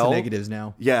to get can on tell, to negatives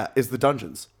now. Yeah, is the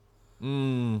dungeons.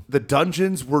 The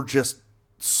dungeons were just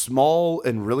small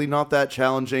and really not that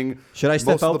challenging. Should I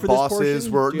step Most out of the for this bosses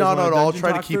portion? were Do you guys no. want a I'll dungeon try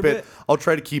to talk for keep a it. bit? I'll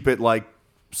try to keep it like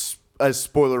as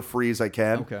spoiler free as I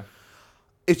can. Okay.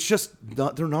 It's just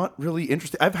not. They're not really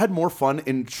interesting. I've had more fun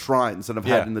in shrines than I've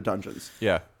Yeah. had in the dungeons.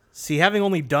 Yeah. See, having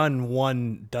only done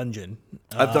one dungeon,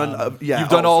 I've done. Yeah, You've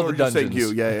done all sorry, the you're saying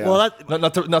dungeons. You. Yeah. well,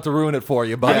 that Not to ruin it for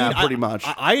you, but Yeah. pretty much.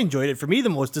 I enjoyed it. For me, the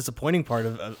most disappointing part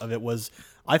of it was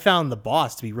I found the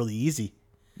boss to be really easy.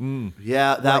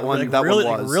 Yeah, that one. That really,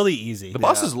 one was really easy. the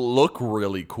bosses look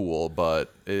really cool.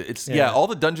 But it's all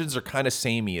the dungeons are kind of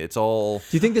samey. It's all. Do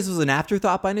you think this was an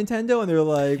afterthought by Nintendo, and they're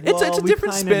like, It's well, a we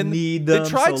different kinda spin. Need They them,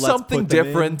 tried so let's something put them in.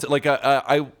 different.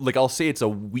 Like I'll say it's a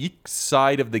weak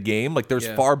side of the game. Like there's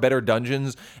Yeah. far better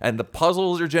dungeons, and the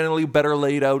puzzles are generally better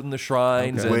laid out in the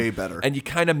shrines. Okay. And, Way better. And you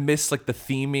kind of miss like the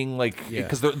theming, like Yeah.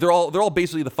 because they're all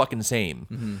basically the fucking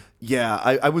same. Yeah,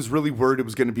 I was really worried it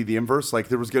was going to be the inverse. Like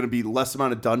there was going to be less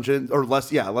amount of dungeons, or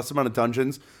less amount of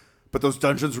dungeons, but those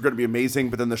dungeons were going to be amazing.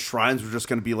 But then the shrines were just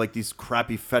going to be like these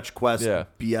crappy fetch quest Yeah.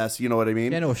 BS. You know what I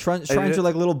mean? Yeah, no, shrines And are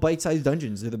like little bite-sized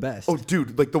dungeons. They're the best. Oh,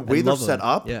 dude, like the way they're love set them.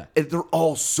 up, Yeah. they're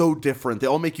all so different. They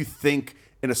all make you think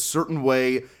in a certain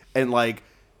way, and like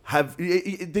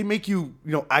they make you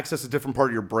access a different part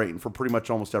of your brain for pretty much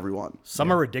almost everyone.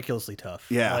 Some are ridiculously tough.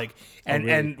 Yeah. Like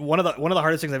and one of the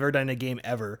hardest things I've ever done in a game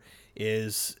ever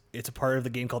is it's a part of the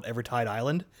game called Evertide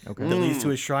Island that leads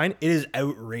to a shrine. It is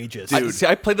outrageous.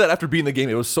 I played that after beating the game.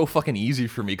 It was so fucking easy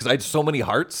for me because I had so many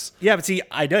hearts. Yeah, but see,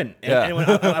 I didn't. And, Yeah. and when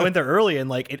I went there early, and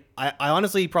like I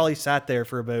honestly probably sat there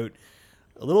for about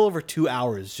a little over 2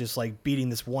 hours, just like beating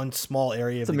this one small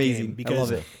area of the amazing. game I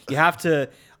because love it. you have to.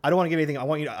 I don't want to give anything. I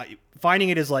want you to finding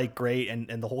it is like great,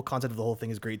 and the whole concept of the whole thing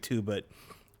is great too. But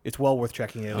it's well worth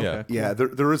checking out. Yeah. Yeah,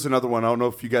 there is another one. I don't know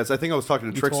if you guys. I think I was talking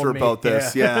to You Trickster told me, about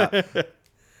this. Yeah.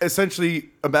 Essentially,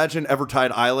 imagine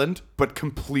Evertide Island, but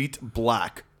complete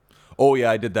black. Oh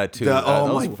yeah, I did that too. That- That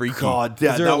oh was my freaky. god!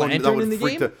 Yeah, Is there that a one. lantern That one in the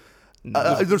freaked game?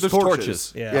 There's There's torches.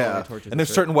 torches. Yeah. Yeah. Torches, And there's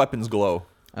that's certain weapons glow.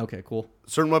 right. Okay, cool.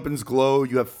 Certain weapons glow.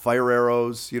 You have fire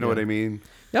arrows. You know what I mean?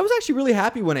 Yeah, I was actually really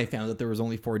happy when I found that there was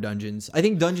only 4 dungeons. I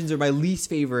think dungeons are my least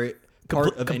favorite part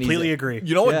of any. Completely agree.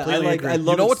 You know what? Yeah, I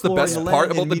love you know what's the exploring best land part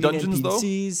and about the meeting dungeons though?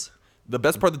 NPCs. The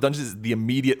best part of the dungeons is the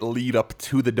immediate lead up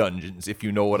to the dungeons, if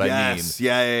you know what I mean. Yes.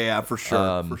 Yeah. For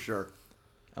sure. For sure.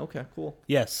 Okay, cool.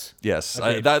 Yes. Yes,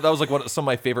 Agreed. that was like some of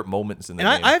my favorite moments in the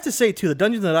And game. I have to say too, the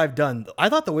dungeon that I've done, I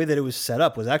thought the way that it was set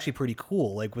up was actually pretty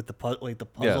cool. Like with the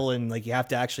puzzle and like you have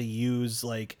to actually use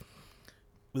like,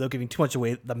 without giving too much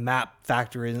away, the map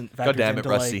factor in. God damn it, into,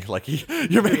 Rusty! Like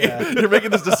you're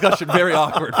making this discussion very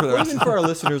awkward for the rest. Even for our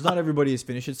listeners, not everybody has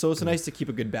finished it, so it's nice to keep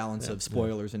a good balance of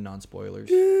spoilers and non-spoilers.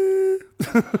 You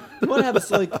want to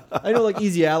have I know like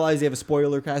Easy Allies, they have a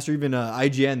spoiler cast, or even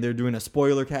IGN, they're doing a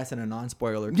spoiler cast and a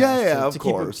non-spoiler cast. Yeah, so of to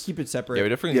course. keep it separate. Yeah, we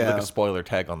definitely need Yeah. like a spoiler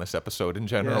tag on this episode in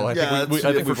general. Yeah. I think, Yeah,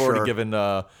 I think for we've already sure. given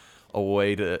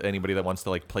away to anybody that wants to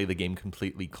like play the game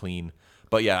completely clean.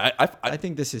 But yeah, I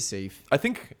think this is safe. I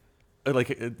think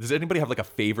like does anybody have like a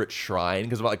favorite shrine?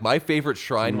 Because like my favorite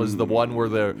shrine was the one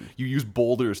where you use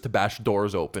boulders to bash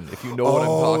doors open. If you know what I'm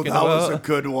Oh, talking that about, was a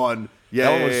good one. Yeah,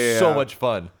 that one was yeah, so yeah. much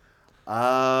fun.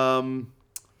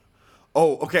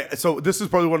 Oh, okay. So this is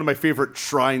probably one of my favorite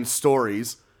shrine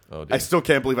stories. Oh, dear. I still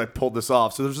can't believe I pulled this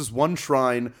off. So there's this one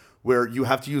shrine where you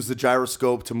have to use the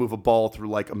gyroscope to move a ball through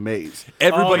like a maze.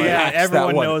 Everybody Oh, yeah, hacks everyone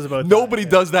that one. knows about that, Nobody yeah.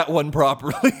 does that one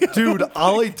properly. Dude,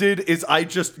 all I did is I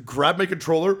just grabbed my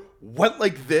controller, went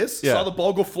like this, Yeah. saw the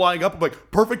ball go flying up. I'm like,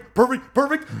 perfect,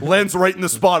 lands right in the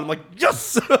spot. I'm like,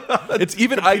 yes. It's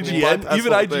even Completely IGN. bypass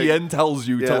Even the whole IGN thing. tells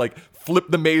you to Yeah. like flip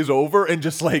the maze over and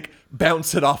just like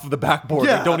bounce it off of the backboard.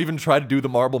 Yeah. Like, don't even try to do the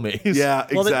marble maze. Yeah,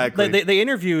 Well, exactly. they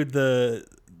interviewed the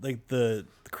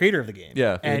creator of the game.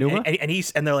 Yeah. and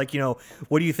Aonuma? and they're like,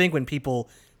 what do you think when people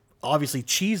obviously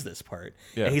cheese this part?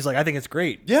 Yeah. And he's like, I think it's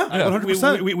great. Yeah, I-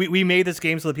 100%. We made this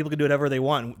game so that people can do whatever they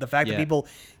want. The fact Yeah. that people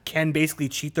can basically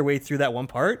cheat their way through that one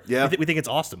part, Yeah. we think it's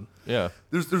awesome. Yeah.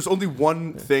 There's only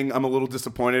one thing I'm a little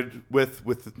disappointed with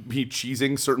me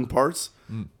cheesing certain parts.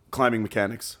 Climbing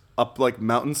mechanics. Up like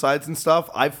mountainsides and stuff,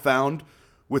 I've found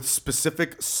with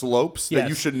specific slopes that Yes.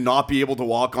 you should not be able to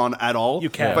walk on at all. You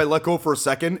can. If I let go for a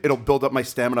second, it'll build up my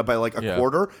stamina by like a Yeah.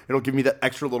 quarter. It'll give me that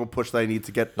extra little push that I need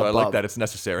to get No, I above. like that. It's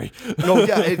necessary. No,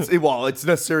 yeah, it's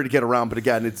necessary to get around, but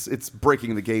again, it's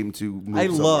breaking the game to move I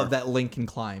somewhere. love that Link can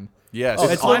climb. Yes. Oh,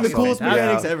 It's one of the awesome. coolest Yeah.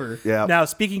 mechanics ever. Yeah. Now,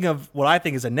 speaking of what I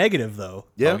think is a negative, though,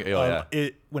 Yeah. Okay, oh, yeah.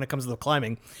 when it comes to the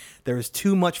climbing, there is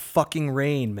too much fucking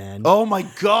rain, man. Oh my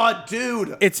god,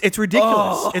 dude. It's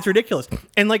ridiculous. It's ridiculous.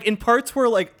 And like in parts where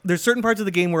like there's certain parts of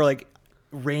the game where like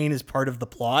rain is part of the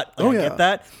plot. Like, Oh, I yeah. get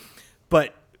that.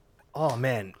 But oh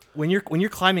man, when you're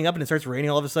climbing up and it starts raining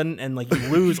all of a sudden and like you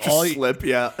lose Just all slip,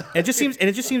 yeah. it just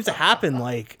seems to happen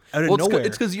like out of Well, nowhere.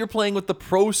 it's because you're playing with the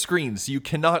pro screen, so you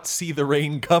cannot see the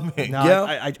rain coming. no,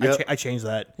 Yeah. I changed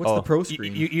that. What's the pro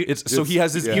screen? You- It's so he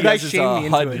has his yeah. he You guys has his, shamed me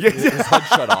into HUD, it. his HUD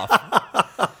shut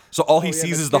off. So all he yeah, sees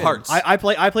that's is the good. hearts. I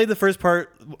played the first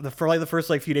part for the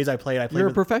first few days I played. You're a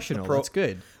with professional. the pro. That's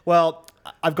good. Well,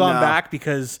 I've gone No. back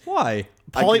because Why?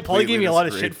 Paulie completely gave me a lot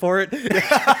of disagree. shit for it.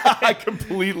 I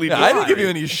completely. Yeah, I didn't give disagree. you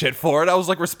any shit for it. I was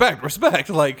like, respect.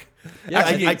 Like, Yeah,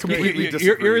 I completely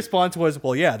disagree. Your response was,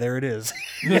 "Well, yeah, there it is."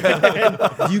 do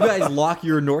you guys lock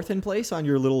your north in place on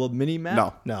your little mini map?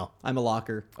 No. No, I'm a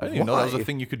locker. I didn't even know that was a Why?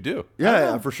 thing you could do.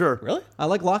 Yeah, for sure. really. I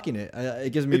like locking it.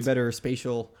 It gives me better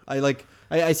spatial.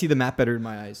 I see the map better in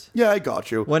my eyes. Yeah, I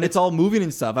got you. When it's all moving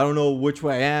and stuff, I don't know which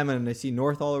way I am, and I see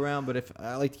north all around. But if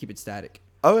I like to keep it static.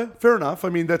 Oh, fair enough. I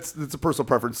mean, that's a personal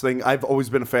preference thing. I've always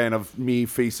been a fan of me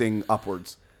facing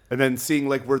upwards and then seeing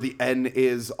like where the N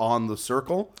is on the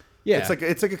circle. Yeah.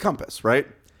 it's like a compass, right?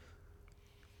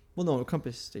 Well, no,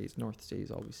 compass stays north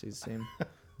always stays the same.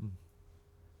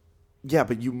 Yeah,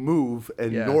 but you move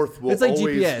and Yeah. north will It's like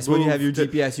always GPS. When you move have your to-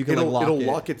 GPS, you can, like, lock it'll it.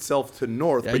 lock itself to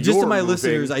north. Yeah, but just to you're my moving-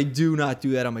 listeners, I do not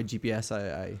do that on my GPS.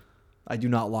 I do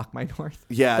not lock my north.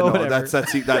 Yeah, But no, whatever. that's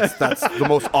the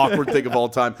most awkward thing of all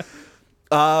time.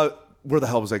 Where the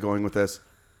hell was I going with this?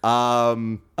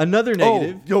 Another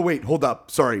negative. Oh, wait, hold up.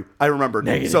 Sorry, I remembered.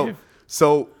 Negative.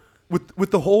 So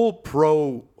with the whole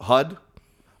pro HUD,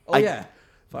 Oh yeah.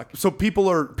 Fuck. so people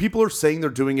are saying they're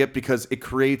doing it because it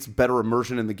creates better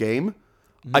immersion in the game.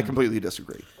 I completely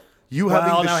disagree. You Well,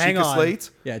 having the now hang Sheikah on. slate.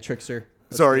 Yeah, trickster.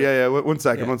 Sorry, yeah. One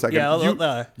second.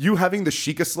 Yeah, you having the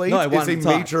Sheikah slate No, I is wanted a to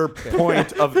talk. major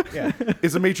point of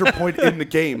is a major point in the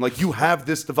game. Like you have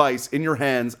this device in your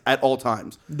hands at all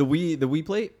times. The Wii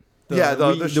plate. The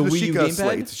Wii U Sheikah gamepad?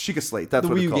 slate. Sheikah slate. That's The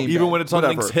what Wii it's U called. gamepad. Even when it's on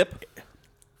Whatever. Link's hip,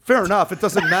 Fair enough. It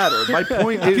doesn't matter. My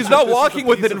point is he's that not this is a walking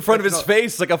with piece it in front of his no,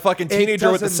 face like a fucking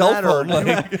teenager with a doesn't cell matter. phone.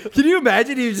 Like, Can you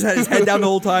imagine? He just had his head down the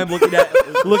whole time looking at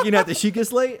the Sheikah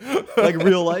slate like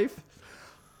real life.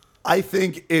 I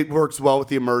think it works well with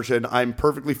the immersion. I'm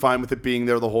perfectly fine with it being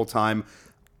there the whole time.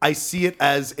 I see it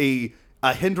as a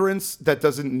hindrance that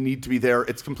doesn't need to be there.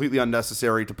 It's completely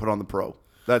unnecessary to put on the Pro.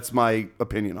 That's my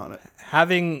opinion on it.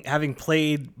 having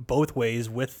played both ways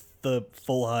with the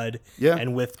full HUD Yeah.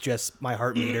 and with just my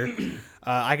heart meter,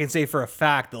 I can say for a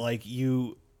fact that like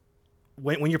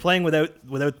when you're playing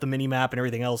without the mini map and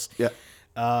everything else, Yeah.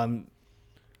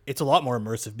 it's a lot more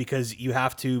immersive because you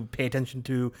have to pay attention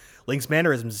to Link's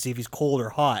mannerisms to see if he's cold or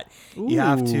hot. You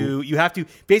have to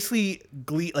basically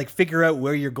figure out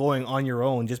where you're going on your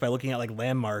own just by looking at like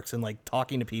landmarks and like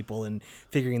talking to people and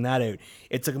figuring that out.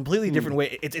 It's a completely different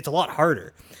way. It's a lot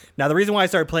harder. Now the reason why I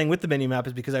started playing with the mini map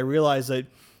is because I realized that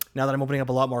now that I'm opening up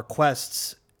a lot more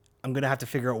quests, I'm gonna have to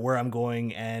figure out where I'm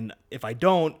going, and if I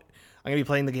don't, I'm gonna be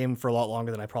playing the game for a lot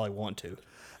longer than I probably want to.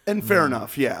 And fair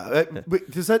enough, yeah.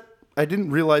 Wait, does that? I didn't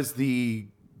realize the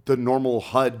normal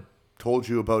HUD told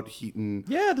you about heat and.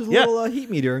 Yeah, there's a Yeah. little heat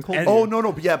meter and cold. And- meter. Oh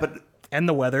no, but yeah, but And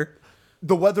the weather.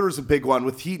 the weather is a big one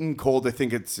with heat and cold. I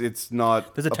think it's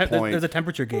not There's a point. there's a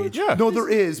temperature gauge. yeah. No, there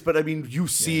is, but I mean, you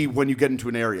see when you get into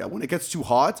an area when it gets too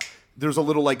hot, there's a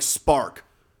little like spark,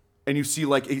 and you see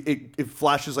like it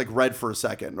flashes like red for a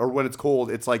second, or when it's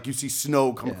cold, it's like you see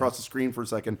snow come across the screen for a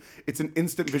second. It's an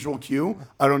instant visual cue.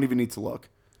 I don't even need to look.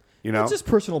 You know, It's just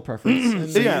personal preference.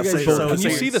 And Yeah, you guys so- both- Can you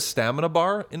so see the stamina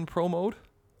bar in pro mode?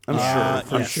 I'm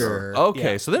sure. I'm sure.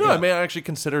 Okay, Yeah. so then I may actually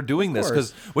consider doing this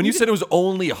because when you said it was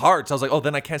only hearts, I was like, oh,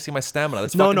 then I can't see my stamina.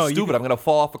 That's fucking No, you stupid. can- I'm gonna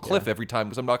fall off a cliff every time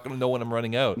because I'm not gonna know when I'm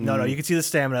running out. No, you can see the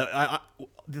stamina.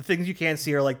 The things you can't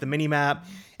see are like the mini map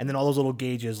and then all those little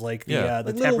gauges, like the Yeah.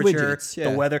 the Like little temperature, widgets,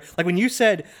 yeah. the weather. Like when you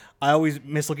said, I always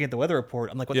miss looking at the weather report.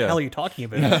 I'm like, what Yeah. the hell are you talking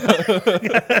about?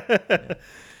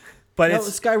 But Well,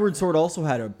 it's Skyward Sword also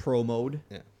had a pro mode.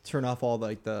 Turn off all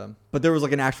but there was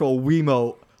like an actual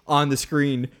Wiimote on the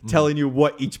screen telling you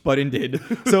what each button did.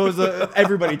 So it was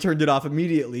everybody turned it off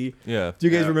immediately. Yeah. Do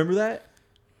you guys Yeah. remember that?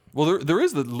 Well, there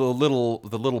is the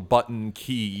little button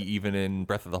key even in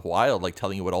Breath of the Wild, like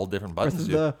telling you what all different Breath buttons of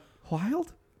do. the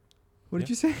Wild? What did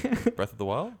you say? Breath of the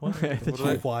Wild? What? Okay, I thought What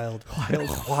did I- wild.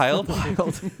 Wild?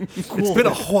 Wild. It's been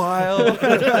a while.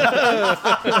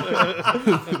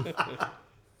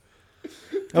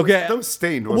 Okay. That was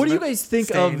Stained. What do you wasn't it? guys think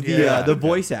Stained, of the yeah. the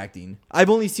voice acting? I've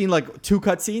only seen like 2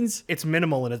 cutscenes. It's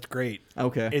minimal and it's great.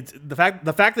 Okay. It's the fact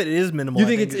that it is minimal. You I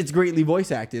think it's greatly voice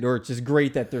acted, or it's just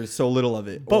great that there's so little of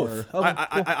it? both. Or, okay,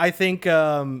 cool. I think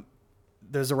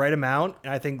there's the right amount,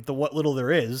 and I think the what little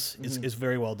there is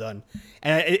very well done.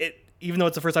 And it even though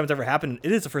it's the first time it's ever happened,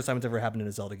 it is the first time it's ever happened in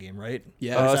a Zelda game, right?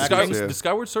 Yeah. Exactly. Does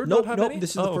Skyward Sword Nope, not have nope. any? This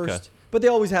is the Oh, okay. first. But they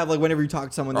always have like whenever you talk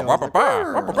to someone, they always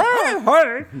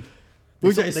like,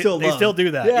 which I still they love. still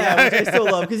do that. Yeah, Yeah. which I still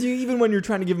love because even when you're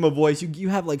trying to give them a voice, you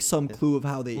have like some clue of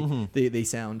how they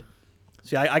sound.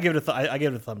 See, I give it I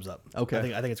give it a thumbs up. Okay.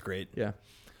 I think it's great. Yeah,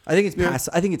 I think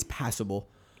it's passable.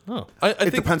 Oh. I It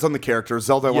think depends on the character.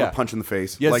 Zelda, I want Yeah. to punch in the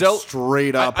face. Yeah, like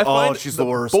straight up. I find She's the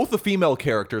worst. Both the female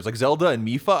characters, like Zelda and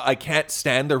Mipha, I can't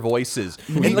stand their voices.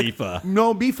 And, like,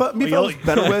 No, Mipha was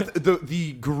better with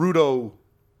the Gerudo.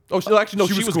 oh, actually, no,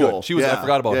 She she was was cool. good. She was. I Yeah.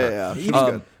 forgot about Yeah, her. yeah. She Even-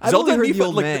 was good. I've Zelda only and heard the Mipha,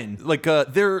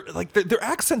 old man. Their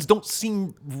accents don't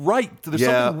seem right. There's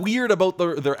Yeah. something weird about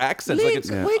their accents. Link, like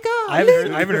it's, wake up! I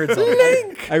haven't heard Zelda.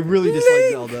 Link. I really dislike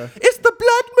Zelda. It's the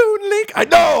Blood Moon, Link. I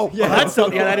know. Oh, that's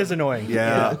Zelda. Yeah, that is annoying.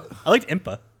 Yeah. I liked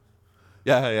Impa.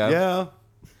 Yeah. Yeah.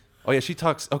 Oh yeah, she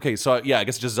talks. Okay, so yeah, I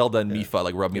guess just Zelda and Mipha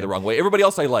like rubbed me the wrong way. Everybody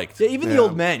else I liked. Yeah, even the Yeah.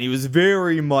 old man, he was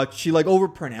very much. She like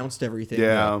overpronounced everything.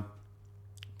 Yeah.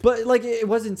 But like it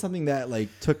wasn't something that like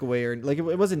took away or like it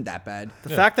wasn't that bad. The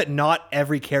fact that not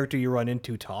every character you run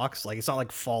into talks, like it's not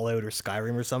like Fallout or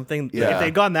Skyrim or something. Like, Yeah. if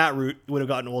they'd gone that route, it would have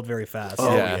gotten old very fast.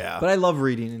 Oh Yeah. yeah. But I love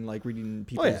reading and like reading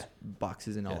people's yeah.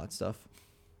 boxes and all that stuff.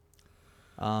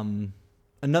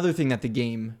 Another thing that the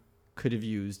game could have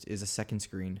used is a second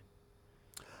screen.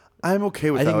 I'm okay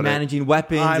with I that. think managing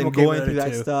weapons I'm and okay going with through it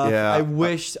that too. stuff. Yeah. I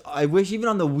wish even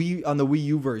on the Wii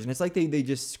U version, it's like they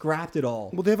just scrapped it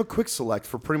all. Well, they have a quick select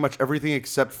for pretty much everything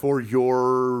except for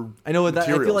your. I know that. I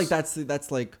feel materials. like that's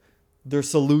like their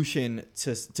solution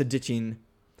to ditching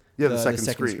Yeah, the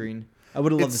second screen. I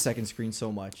would have loved the It's- second screen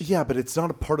so much. Yeah, but it's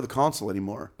not a part of the console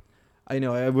anymore. I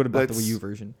know. I would have bought the That's- Wii U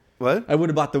version. What? I would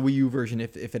have bought the Wii U version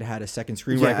if it had a second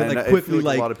screen where I Yeah, could and like I quickly feel like a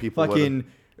like lot of people fucking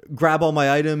grab all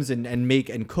my items and make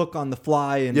and cook on the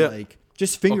fly and Yeah. like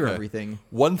just finger Okay. everything.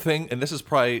 One thing, and this is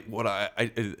probably what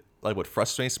like what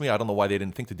frustrates me. I don't know why they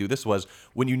didn't think to do this. Was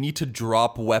when you need to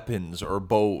drop weapons or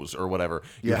bows or whatever,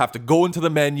 you Yeah. have to go into the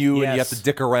menu and you have Yes. to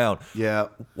dick around. Yeah.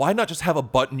 Why not just have a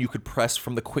button you could press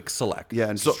from the quick select? Yeah,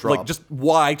 and so just drop. like just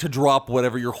Y to drop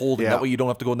whatever you're holding. Yeah. That way you don't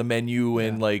have to go in the menu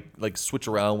and like switch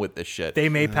around with this shit. They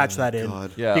may patch that in.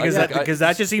 God. Yeah, because I- because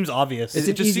that just seems obvious. It's it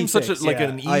an just easy seems fix. such a, like Yeah,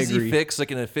 an I easy agree. fix, like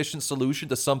an efficient solution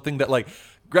to something that like.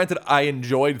 Granted, I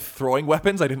enjoyed throwing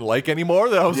weapons I didn't like anymore.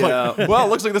 That I was Yeah. like, well, it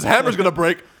looks like this hammer's gonna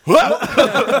break.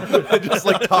 And just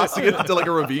like tossing it into like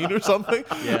a ravine or something.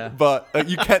 Yeah. But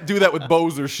you can't do that with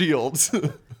bows or shields.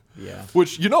 Yeah.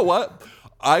 Which, you know what?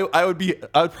 I would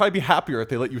probably be happier if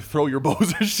they let you throw your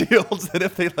bows or shields than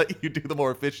if they let you do the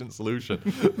more efficient solution.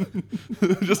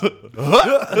 Just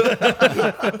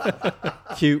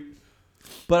Cute.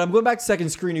 But I'm going back to second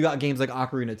screen. You got games like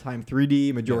Ocarina of Time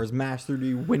 3D, Majora's Mask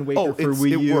 3D, Wind Waker Oh, for it's-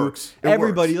 Wii it U. works. It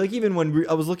Everybody, works. like even when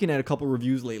I was looking at a couple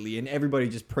reviews lately, and everybody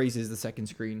just praises the second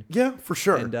screen. Yeah, for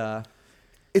sure. And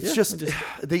It's yeah, just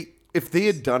if they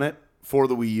had done it for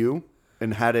the Wii U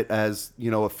and had it as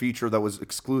a feature that was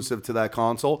exclusive to that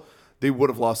console, they would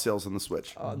have lost sales on the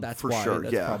Switch. that's for why. sure.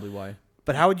 That's yeah, probably why.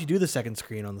 But how would you do the second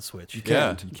screen on the Switch? you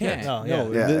can't. You can't. Oh,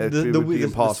 No, yeah. Yeah, the, it the, would be the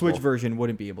impossible. Switch version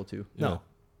wouldn't be able to. No.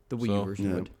 The Wii So, U version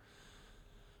yeah. would.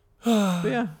 But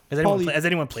yeah. Has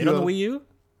anyone played on the Wii U?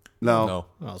 No. No.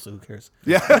 Oh, so who cares?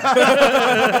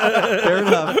 Fair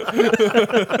enough.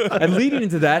 And leading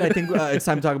into that, I think it's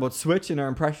time to talk about Switch and our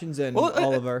impressions and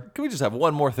all of our. Can we just have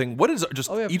one more thing? What is just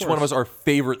Oh, yeah, of each one of course. us our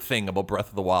favorite thing about Breath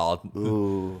of the Wild?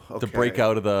 Ooh, The okay.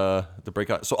 breakout of the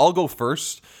breakout. So I'll go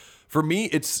first. For me,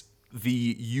 it's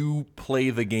you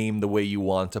play the game the way you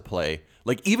want to play.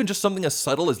 Like even just something as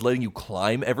subtle as letting you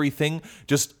climb everything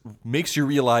just makes you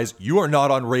realize you are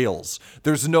not on rails.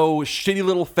 There's no shitty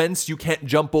little fence you can't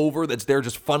jump over that's there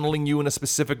just funneling you in a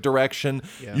specific direction.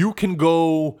 Yeah. You can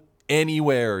go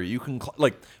anywhere. You can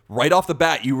like right off the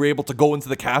bat you were able to go into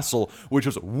the castle, which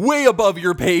was way above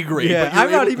your pay grade. Yeah, but you're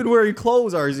I'm not able- even wearing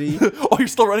clothes, RZ. Oh, you're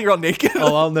still running around naked?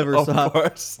 Oh, I'll never Of stop.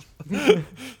 course.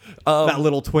 That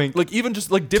little twink. Like even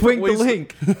just like different Twink the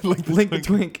ways. link. Link the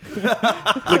twink.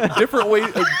 Like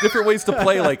different ways to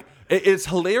play. Like it's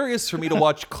hilarious for me to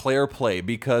watch Claire play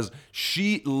because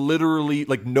she literally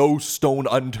like no stone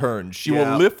unturned. She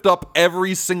Yeah. will lift up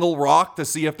every single rock to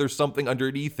see if there's something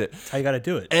underneath it, That's how you got to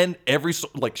do it. and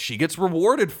like she gets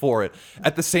rewarded for it.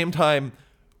 At the same time,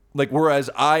 like whereas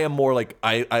I am more like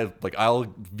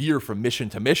I'll veer from mission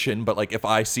to mission, but like if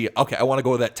I see okay, I want to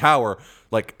go to that tower.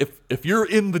 Like if you're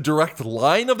in the direct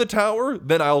line of the tower,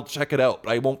 then I'll check it out.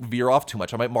 But I won't veer off too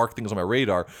much. I might mark things on my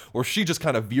radar. Or she just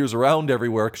kind of veers around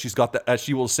everywhere because she's got that, as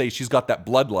she will say, she's got that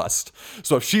bloodlust.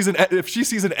 So if she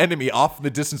sees an enemy off in the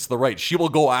distance to the right, she will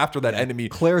go after that enemy.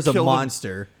 Claire's a kill them.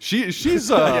 monster. She's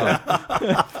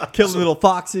Killing little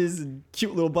foxes and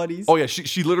cute little buddies. oh yeah,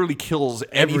 she literally kills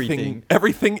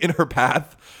everything in her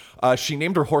path. She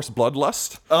named her horse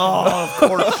Bloodlust, Oh, of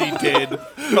course she did.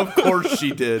 Of course she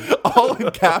did. all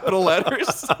in capital letters.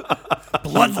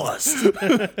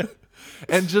 Bloodlust.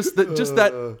 And just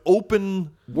that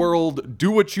open world, do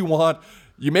what you want.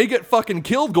 You may get fucking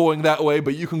killed going that way,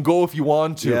 but you can go if you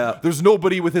want to. Yeah. There's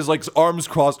nobody with his like arms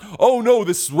crossed. Oh no,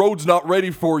 this road's not ready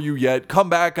for you yet. Come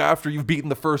back after you've beaten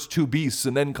the first 2 beasts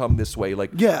and then come this way. Like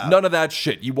Yeah. none of that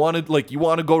shit. You want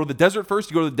to go to the desert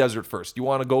first, you go to the desert first. You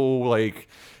want to go like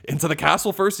into the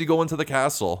castle first, you go into the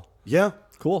castle. Yeah.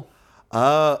 Cool. You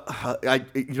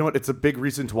know what? It's a big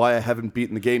reason to why I haven't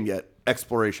beaten the game yet.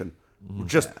 Exploration.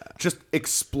 Just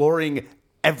exploring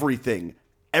everything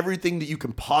that you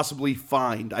can possibly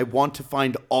find. I want to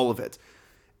find all of it.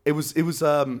 It was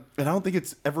and I don't think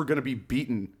it's ever going to be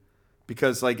beaten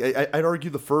because like I'd argue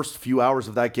the first few hours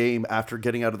of that game after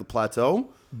getting out of the plateau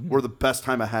were the best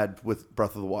time I had with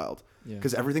Breath of the Wild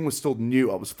because everything was still new.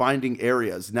 I was finding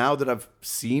areas. Now that I've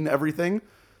seen everything,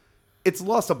 it's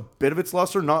lost a bit of its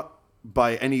luster, not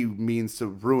by any means to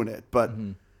ruin it, but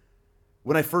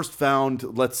when I first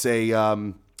found, let's say,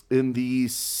 in the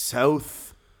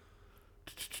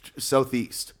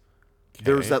southeast,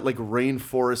 there's that like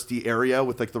rainforesty area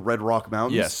with like the Red Rock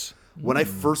Mountains. Yes. When I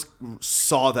first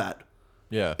saw that,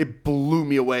 Yeah. it blew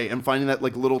me away. And finding that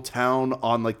like little town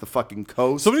on like the fucking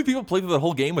coast, So many people played through the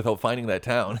whole game without finding that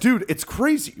town. dude, it's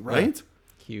crazy, right?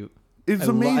 Cute. It's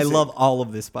I amazing. love all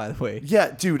of this, by the way.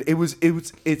 Yeah, dude,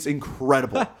 it's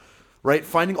incredible. Right?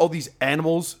 Finding all these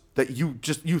animals that you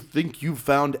think you've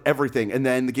found everything, and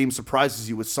then the game surprises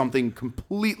you with something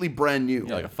completely brand new.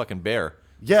 Yeah, like a fucking bear.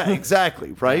 Yeah,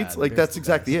 exactly, right? Yeah, Like there's that's the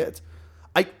exactly it.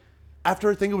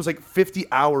 After I think it was like 50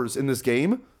 hours in this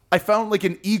game, I found like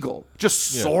an eagle just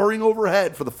soaring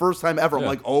overhead for the first time ever. I'm Yeah.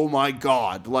 like, oh my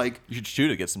God. Like, You should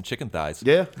shoot it, get some chicken thighs.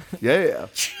 yeah.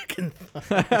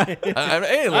 I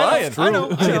ain't lying. I know.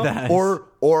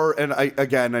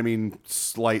 And I mean,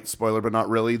 slight spoiler, but not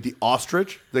really. The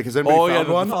ostrich. Like, has anybody Oh, yeah, found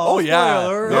the- one? Oh, yeah.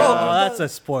 spoiler. Oh, Yeah. that's a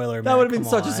spoiler, man. That would have been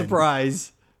Come such a on.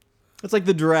 surprise. It's like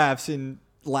the giraffes in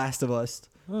Last of Us.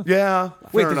 Yeah.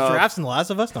 Wait, fair there's enough. giraffes in The Last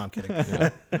of Us? No, I'm kidding.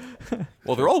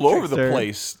 Well, they're all over the Trickster.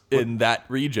 place in that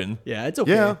region. Yeah, it's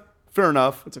okay. Yeah, fair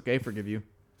enough. It's okay. Forgive you.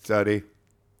 Saudi.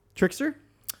 Trickster?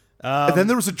 And then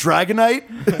there was a Dragonite.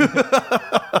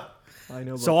 I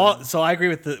know. So I agree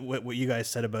with what you guys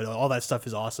said about it. All that stuff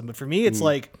is awesome, but for me, it's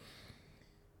like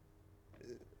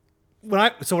when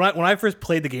I first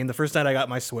played the game, the first night I got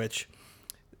my Switch,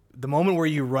 the moment where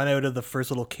you run out of the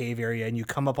first little cave area and you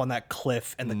come up on that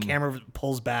cliff and the camera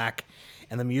pulls back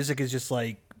and the music is just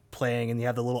like playing and you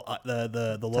have the little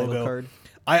the logo card.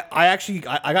 I actually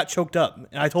got choked up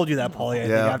and I told you that, Paulie, I think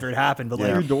Yeah. after it happened, but Yeah.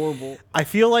 You're like adorable. I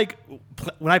feel like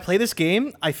when I play this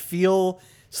game, I feel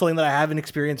something that I haven't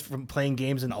experienced from playing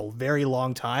games in a very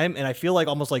long time, and I feel like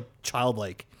almost like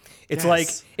childlike. It's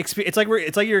Yes. it's like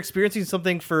you're experiencing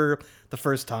something for the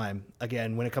first time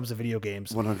again when it comes to video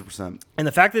games. 100%. And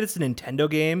the fact that it's a Nintendo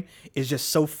game is just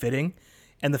so fitting,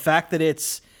 and the fact that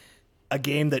it's a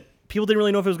game that people didn't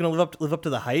really know if it was going to live up to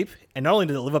the hype, and not only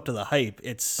did it live up to the hype,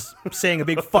 it's saying a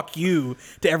big fuck you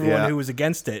to everyone Yeah. who was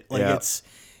against it. Like Yeah. it's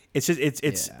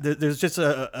Yeah. there's just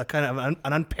a kind of an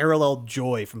unparalleled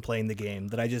joy from playing the game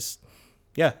that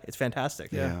it's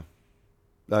fantastic. Yeah.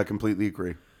 I completely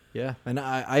agree. Yeah, and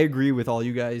I agree with all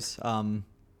you guys.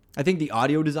 I think the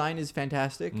audio design is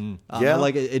fantastic. Yeah. I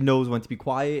like it. It knows when to be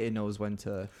quiet. It knows when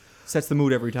to sets the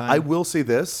mood every time. I will say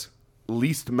this: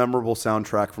 least memorable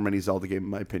soundtrack from any Zelda game, in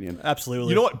my opinion. Absolutely.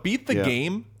 You know what? Beat the Yeah.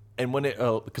 game, and when it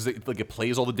because it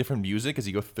plays all the different music as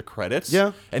you go through the credits.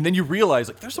 Yeah. and then you realize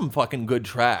like there's some fucking good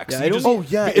tracks. Yeah, You I don't- just- Oh,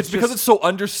 yeah, it's it's because just- it's so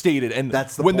understated, and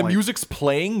That's the when the point. music's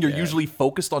playing, you're usually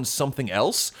focused on something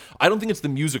else. I don't think it's the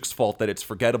music's fault that it's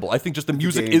forgettable. I think just the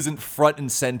music game. isn't front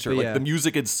and center. Like yeah. the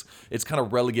music, it's kind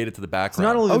of relegated to the It's background.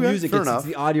 not only the Okay, music; fair it's enough.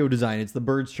 the audio design. It's the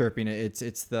birds chirping. It's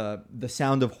the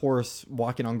sound of horse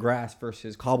walking on grass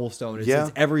versus cobblestone. It's, Yeah.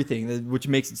 it's everything, which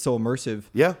makes it so immersive.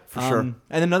 Yeah, for sure.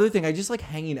 And another thing, I just like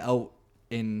hanging out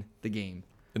in the game.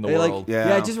 In the Like, world.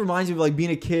 Yeah. It just reminds me of like being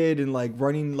a kid and like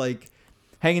running, like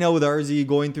hanging out with RZ,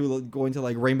 going to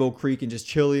like Rainbow Creek and just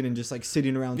chilling and just like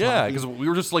sitting around. Yeah, talking. because we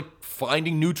were just like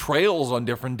finding new trails on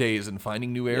different days and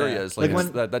finding new areas. Like, Like, when,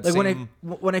 it's that like same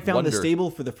when I found wonder. the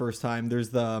stable for the first time, there's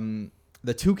the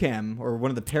toucan or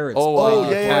one of the parrots. Oh, Oh, yeah,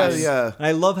 yeah, yes. yeah. And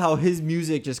I love how his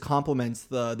music just complements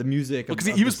the music. Because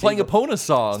of he the was playing a stable. Pona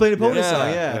song. He was playing a Pona Yeah. song,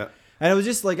 yeah. Yeah. And I was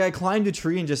just like, I climbed a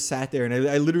tree and just sat there, and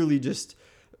I literally just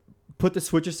put the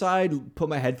Switch aside, put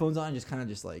my headphones on, and just kind of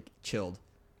just like chilled.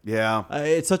 Yeah.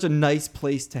 It's such a nice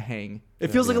place to hang.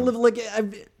 It feels like a little like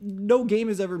no game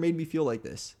has ever made me feel like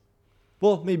this.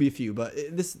 Well, maybe a few, but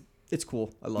it's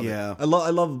cool. I love Yeah. it.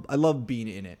 I love being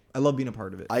in it. I love being a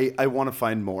part of it. I want to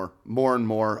find more and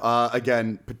more.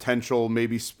 Again, potential,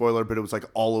 maybe spoiler, but it was like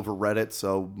all over Reddit,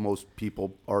 so most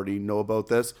people already know about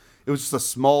this. It was just a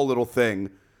small little thing.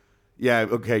 Yeah.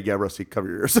 Okay. Yeah, Rusty, cover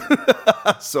your ears.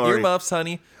 Sorry. Earmuffs,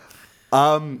 honey.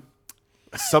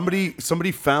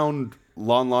 Somebody found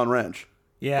Lon Lon Ranch.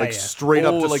 Yeah, Like yeah. straight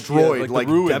Oh, up like, destroyed, the like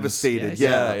ruins. devastated.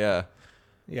 Yeah, Yeah. Yeah.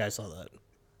 Yeah, I saw that.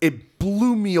 It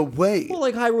blew me away. Well,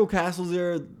 like Hyrule Castle's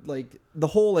there, like the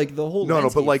whole no, but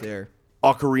landscape's like there.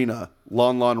 Ocarina,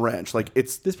 Lon Lon Ranch, like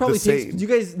it's This probably the takes. same. Do you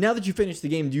guys, now that you finished the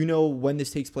game, do you know when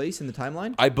this takes place in the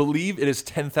timeline? I believe it is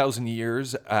 10,000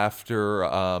 years after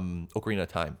Ocarina of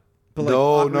Time. But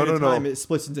No, Ocarina no, of no. Time, it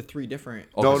splits into 3 different.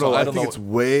 Okay, No, so no, I don't think know. it's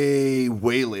way,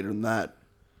 way later than that.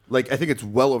 Like I think it's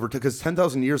well over because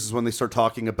 10,000 years is when they start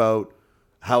talking about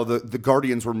how the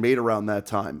Guardians were made around that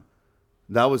time.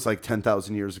 That was like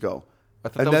 10,000 years ago. I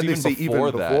thought that was even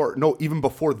before that. No, even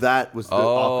before that was the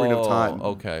Ocarina of Time.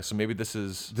 Okay, so maybe this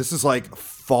is This is like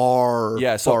far,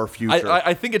 so far future.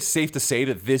 I think it's safe to say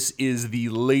that this is the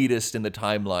latest in the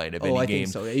timeline of any I game.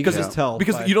 think so. Yeah, you can just tell.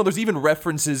 Because by- you know, there's even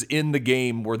references in the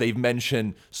game where they've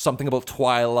mentioned something about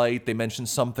Twilight. They mentioned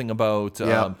something about.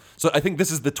 Yeah. So I think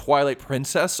this is the Twilight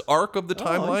Princess arc of the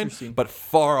timeline, interesting. but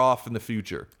far off in the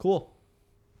future. Cool.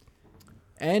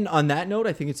 And on that note,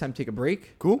 I think it's time to take a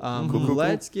break. Cool. Cool.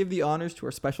 Let's give the honors to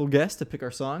our special guest to pick our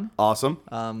song. Awesome.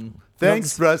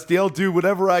 Thanks, Rusty. I'll do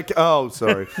whatever I can. Oh,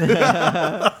 sorry.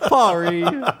 Sorry.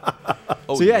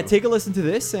 Oh, So yeah, no. take a listen to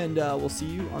this, and we'll see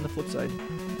you on the flip side.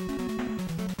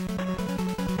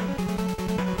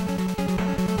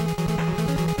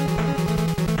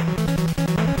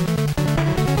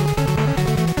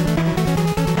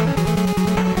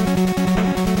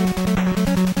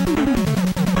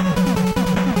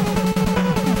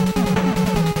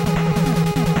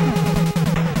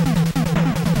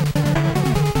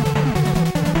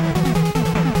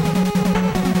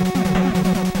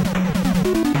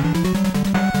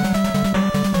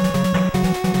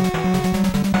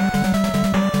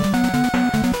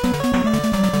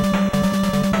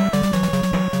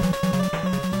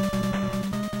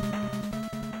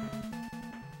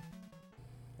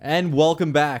 And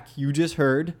welcome back. You just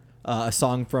heard a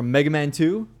song from Mega Man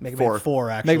 2, Mega Four. Man 4,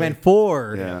 actually. Mega Man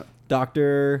 4. Yeah.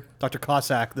 Dr. Dr.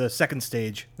 Cossack, the second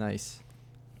stage. Nice.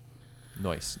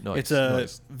 Nice. It's a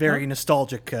very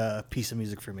nostalgic piece of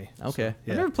music for me. Okay.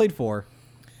 yeah. I've never played 4.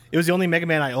 It was the only Mega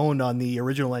Man I owned on the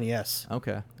original NES.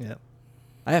 Okay. Yeah.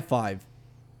 I have 5,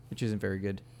 which isn't very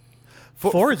good.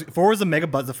 Four was the Mega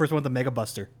Bus, the first one with the Mega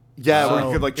Buster. Yeah, where So,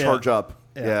 you could like yeah. charge up.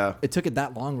 Yeah. It took it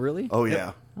that long, really? Oh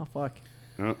yeah. Oh, fuck.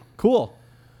 Yeah. Cool.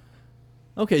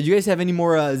 Okay, do you guys have any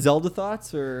more Zelda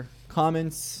thoughts or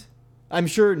comments? I'm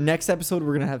sure next episode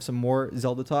we're going to have some more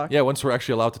Zelda talk. Yeah, once we're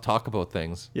actually allowed to talk about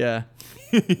things. Yeah.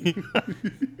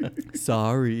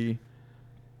 Sorry.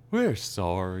 We're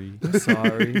sorry.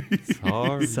 Sorry.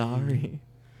 Sorry. Sorry.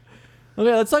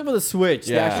 Okay, let's talk about the Switch,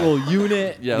 the Yeah. actual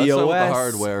unit, Yeah, the let's OS. start with the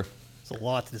hardware. There's a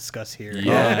lot to discuss here.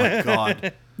 Yeah. Oh my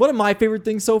god. One of my favorite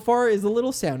things so far is the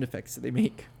little sound effects that they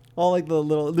make. All like the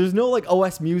little, there's no like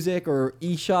OS music or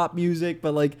eShop music,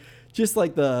 but like just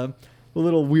like the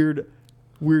little weird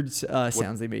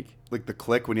sounds they make. Like the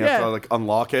click when you Yeah. have to like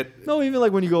unlock it. No, even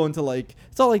like when you go into like,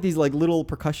 it's all like these like little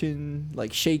percussion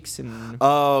like shakes and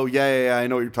Oh yeah. I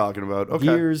know what you're talking about. Okay.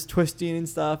 gears twisting and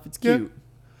stuff. It's Yeah. cute.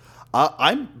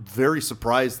 I'm very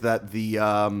surprised that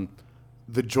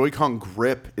the Joy-Con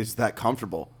grip is that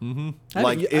comfortable. Mm-hmm. I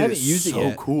Like haven't it used is it so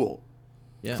yet. cool.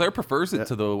 Yeah. Claire prefers it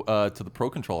to the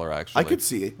Pro Controller. Actually, I could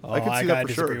see it. Oh, I could see gotta that for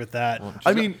disagree sure. with that.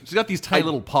 I mean, she's got these tiny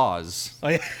little paws. Oh,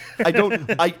 yeah. I don't.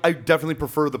 I definitely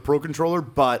prefer the Pro Controller,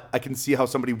 but I can see how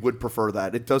somebody would prefer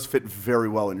that. It does fit very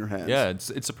well in your hands. Yeah,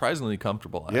 it's surprisingly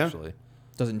comfortable. Yeah. Actually,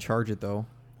 Doesn't charge it though.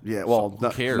 Yeah. Well,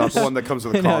 not, cares? not the one that comes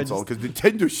with a I know, console because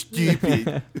Nintendo's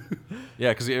stupid. yeah,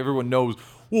 because everyone knows.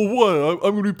 Well, what?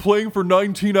 I'm going to be playing for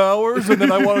 19 hours, and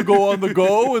then I want to go on the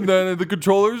go, and then the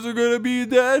controllers are going to be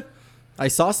dead. I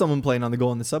saw someone playing on the go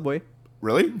on the subway.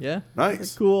 Really? Yeah.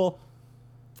 Nice. Cool.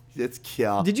 It's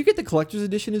cute. Did you get the collector's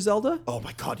edition of Zelda? Oh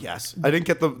my god, yes. I didn't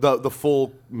get the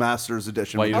full Masters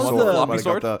edition. Why, with you the didn't want the sword, floppy but I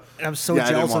got sword? the- I'm so Yeah, I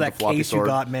didn't jealous of want that the floppy case sword. you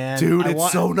got, man. Dude, I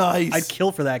it's so nice. I'd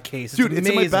kill for that case. It's Dude, it's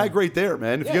in my amazing. bag right there,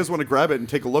 man. If you guys want to grab it and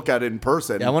take a look at it in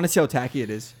person, Yeah, I want to see how tacky it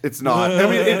is. it's not. I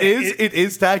mean, it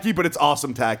is tacky, but it's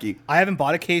awesome tacky. I haven't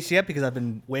bought a case yet because I've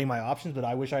been weighing my options, but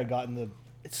I wish I had gotten the.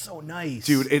 It's so nice,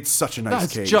 Dude, it's such a nice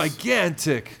That's case.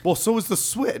 gigantic. Well, so is the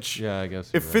Switch. Yeah, I guess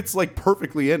It you're right. fits like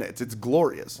perfectly in it. It's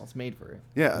glorious. It's made for it.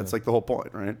 Yeah, it's like the whole point,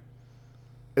 right?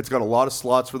 It's got a lot of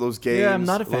slots for those games. Yeah, I'm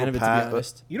not a fan little of it, to pad- be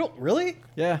honest. You don't really?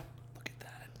 Yeah.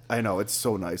 I know, it's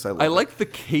so nice. I love I it. like the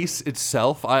case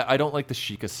itself. I don't like the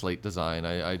Sheikah slate design.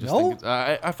 I just No? think it's,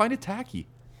 I find it tacky.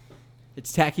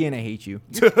 It's tacky and I hate you.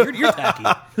 You're tacky.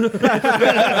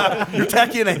 You're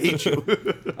tacky and I hate you.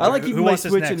 I like Who keeping my wants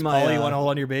this Switch next? in my. Paul, you want to hold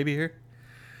on to your baby here?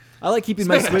 I like keeping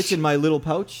my Smash. Switch in my little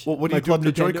pouch. Well, what do my you do with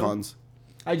the Club Nintendo. Joy-Cons?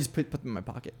 I just put them in my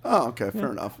pocket. Oh, okay,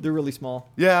 fair enough. They're really small.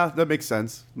 Yeah, that makes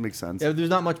sense. Makes sense. Yeah, there's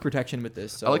not much protection with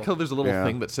this. So. I like how there's a little Yeah.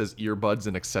 thing that says earbuds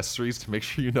and accessories to make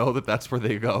sure you know that that's where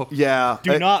they go. Yeah.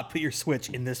 Do not put your Switch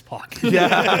in this pocket.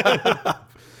 Yeah.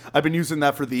 I've been using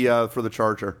that for the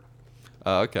charger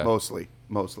Okay. mostly.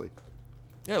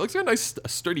 Yeah, it looks like a nice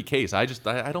sturdy case. I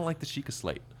don't like the Sheikah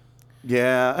Slate.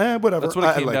 Yeah, whatever. That's what it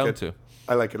I came like down it. to.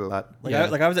 I like it a lot. Like, Yeah.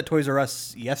 I was at Toys R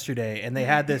Us yesterday, and they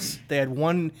had this. They had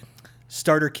one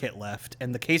starter kit left,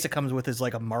 and the case it comes with is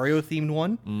like a Mario themed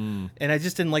one, and I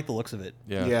just didn't like the looks of it.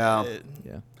 Yeah. Yeah.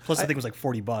 Yeah. Plus, the thing was like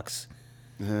 $40.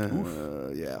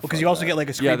 Yeah. Because you also get like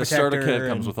a screen Yeah, the protector. starter kit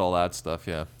comes and- with all that stuff.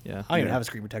 Yeah. Yeah. I don't even have a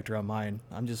screen protector on mine.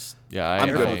 I'm just. Yeah, I'm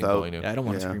good ain't without. going to. Yeah, I don't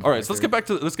want Yeah. to screen. All right, so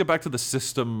let's get back to the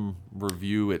system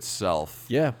review itself.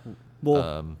 Yeah.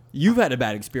 Well, you've had a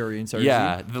bad experience, RZ.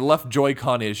 Yeah, the left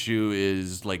Joy-Con issue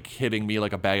is like hitting me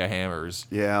like a bag of hammers.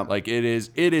 Yeah. Like it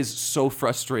is so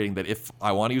frustrating that if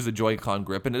I want to use the Joy-Con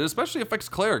grip, and it especially affects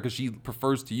Claire because she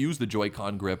prefers to use the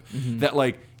Joy-Con grip, that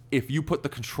like if you put the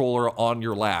controller on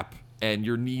your lap and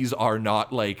your knees are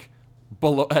not like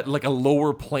below at like a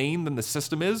lower plane than the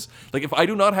system is, like if I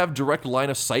do not have direct line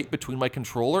of sight between my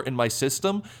controller and my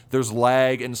system, there's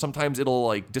lag and sometimes it'll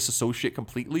like disassociate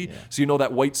completely. So you know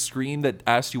that white screen that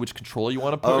asks you which controller you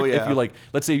want to put. Oh, yeah. If you like,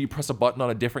 let's say you press a button on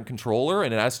a different controller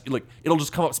and it asks you like, it'll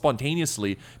just come up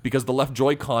spontaneously because the left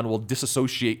Joy-Con will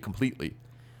disassociate completely.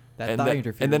 That thigh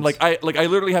interference. And then I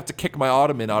literally have to kick my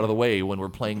ottoman out of the way when we're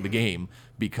playing the game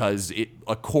because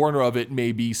a corner of it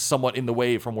may be somewhat in the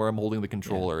way from where I'm holding the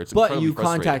controller. It's But incredibly you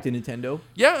frustrating. contacted Nintendo.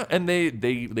 Yeah, and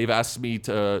they've asked me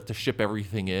to ship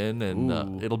everything in,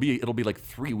 and it'll be like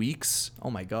 3 weeks. Oh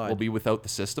my God. We'll be without the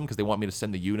system because they want me to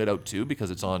send the unit out too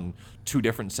because it's on 2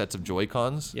 different sets of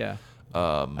Joy-Cons. Yeah.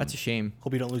 That's a shame.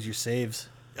 Hope you don't lose your saves.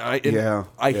 I Yeah.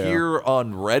 hear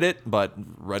on Reddit, but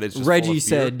Reddit's just full of Reggie fear.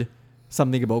 said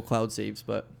something about cloud saves,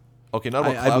 but Okay, not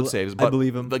about I cloud bel- saves, I but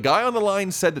believe him. the guy on the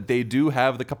line said that they do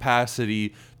have the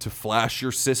capacity to flash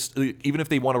your system, even if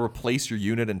they want to replace your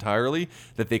unit entirely,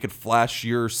 that they could flash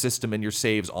your system and your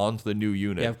saves onto the new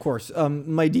unit. yeah, of course.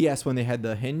 My DS when they had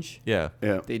the hinge, Yeah.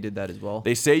 Yeah. they did that as well.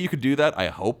 They say you could do that. I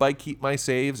hope I keep my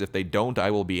saves. If they don't,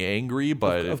 I will be angry,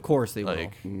 but Of course they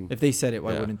like, will. If they said it,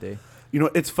 why yeah. wouldn't they? You know,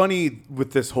 it's funny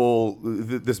with this whole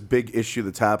this big issue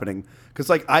that's happening because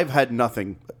like I've had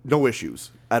no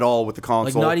issues at all with the Like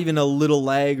console. not even a little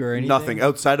lag or anything. Nothing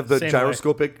outside of the Same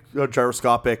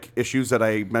gyroscopic issues that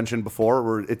I mentioned before,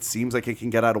 where it seems like it can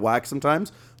get out of whack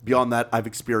sometimes. Beyond that, I've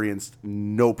experienced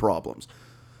no problems.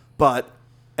 But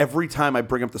every time I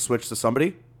bring up the Switch to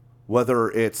somebody, whether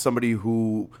it's somebody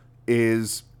who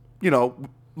is,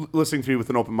 listening to me with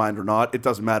an open mind or not, it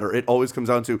doesn't matter. It always comes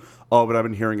down to, oh, but I've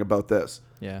been hearing about this.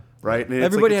 Yeah. Right? And it's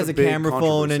Everybody like has it's a big camera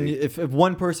phone, and controversy. if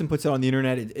one person puts it on the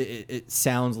internet, it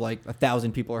sounds like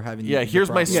 1,000 people are having. yeah, the here's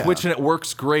my problem. Switch and it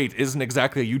works great. Isn't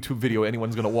exactly a YouTube video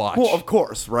anyone's gonna watch. Well, of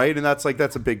course, right? And that's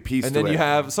a big piece and to then it. you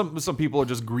have some people are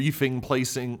just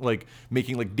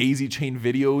making like daisy chain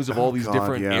videos of all these God,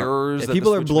 different yeah. errors. Yeah, that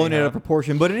people the are Switch blowing may it out have. of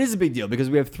proportion, but it is a big deal because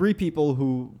we have 3 people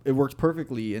who it works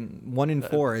perfectly, and 1 in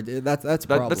 4. That's a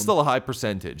problem. That's still a high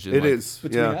percentage. It is.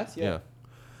 between Yeah. us. Yeah.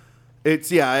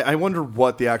 It's I wonder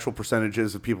what the actual percentage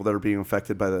is of people that are being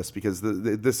affected by this because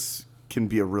this can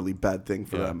be a really bad thing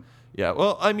for them. Yeah.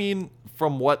 Well, I mean,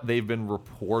 from what they've been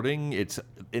reporting, it's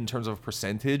in terms of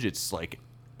percentage, it's like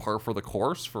par for the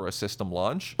course for a system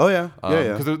launch. Oh yeah,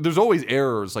 yeah. Because there's always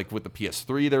errors. Like with the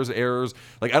PS3, there's errors.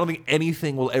 Like I don't think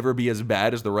anything will ever be as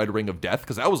bad as the Red Ring of Death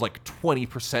because that was like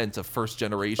 20% of first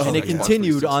generation. And it Xbox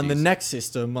continued on the 360s. next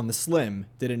system on the Slim,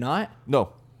 did it not?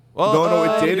 No. Well, No,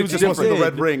 it did. It was just different. wasn't the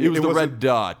red ring. It was It the wasn't- red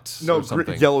dot. No, or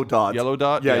something. yellow dot. Yellow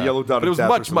dot. Yeah, yellow dot But it was of death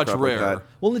or much some much crap like rarer. that.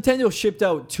 Well, Nintendo shipped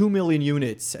out 2 million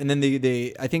units, and then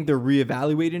they I think they're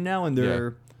reevaluating now, and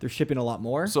they're shipping a lot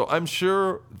more. So I'm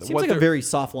sure Seems what like a they're- very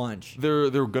soft launch. they're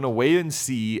gonna wait and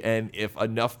see, and if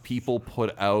enough people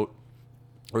put out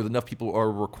or enough people are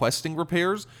requesting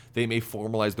repairs, they may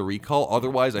formalize the recall.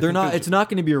 Otherwise, I They're think not. there's- It's not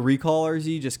going to be a recall,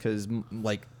 RZ, just because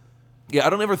like Yeah, I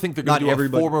don't ever think they're going Not to do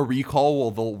everybody- a formal recall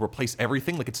where they'll replace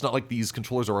everything. Like, it's not like these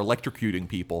controllers are electrocuting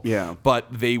people. Yeah. But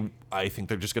I think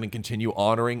they're just going to continue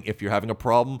honoring, if you're having a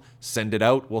problem, send it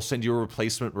out. We'll send you a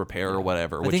replacement repair or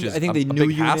whatever, which is I think a the new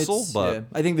big units. hassle, but yeah,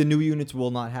 I think the new units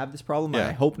will not have this problem. Yeah.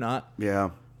 I hope not. Yeah.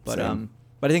 But same.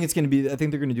 but I think it's going to be. I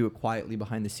think they're going to do it quietly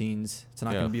behind the scenes. It's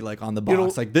not Yeah. going to be like on the You know-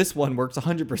 box. Like this one works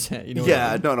 100%. You know? what I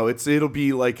Yeah, mean? no, it'll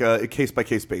be like a case by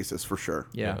case basis for sure.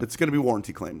 Yeah. It's going to be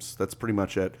warranty claims. That's pretty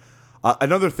much it.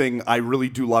 Another thing I really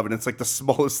do love, and it's like the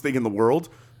smallest thing in the world,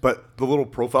 but the little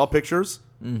profile pictures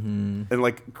And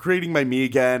like creating my me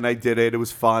again, I did it. It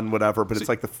was fun, whatever. But it's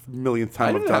like the millionth I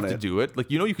time I've didn't done have to it. do it.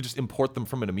 Like, you could just import them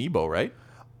from an amiibo, right?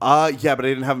 Yeah, but I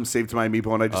didn't have him saved to my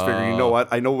amiibo, and I just figured, you know what?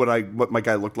 I know what my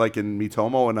guy looked like in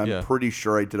Miitomo, and I'm pretty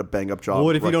sure I did a bang up job. Well,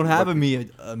 what if you don't have a me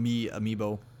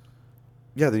amiibo?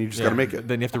 Yeah, then you just gotta make it.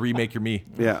 Then you have to remake your me.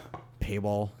 Yeah.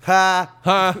 Paywall. Ha.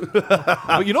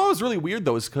 But what was really weird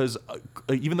though is because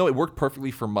even though it worked perfectly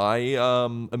for my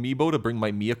amiibo to bring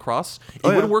my me across, it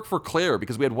wouldn't work for Claire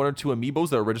because we had 1 or 2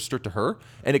 amiibos that were registered to her,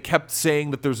 and it kept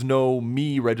saying that there's no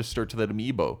me registered to that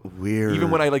amiibo. Weird. Even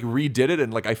when I like redid it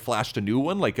and like I flashed a new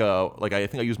one, like I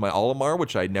think I used my Olimar,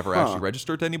 which I never actually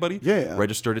registered to anybody. Yeah.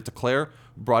 Registered it to Claire,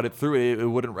 brought it through, it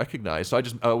wouldn't recognize. So I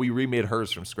just we remade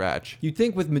hers from scratch. You'd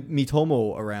think with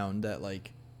Miitomo around that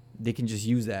like they can just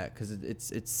use that because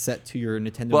it's set to your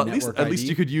Nintendo Well, Network at least ID.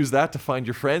 you could use that to find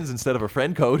your friends instead of a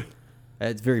friend code.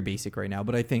 It's very basic right now,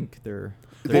 but I think they're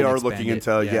They gonna are expand looking it.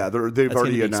 into they've That's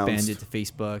already gonna be announced. expanded to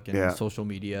Facebook and social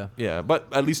media. Yeah, but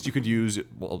at least you could use.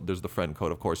 Well, there's the friend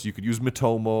code, of course. You could use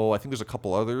Mitomo. I think there's a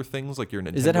couple other things like your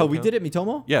Nintendo. Is that how we account. did it,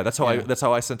 Mitomo? Yeah, that's how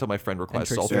I sent out my friend And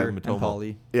requests. All Trickster through and Mitomo.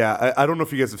 Polly. Yeah, I don't know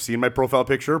if you guys have seen my profile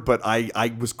picture, but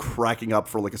I was cracking up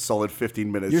for like a solid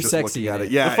 15 minutes You're just sexy looking at in it.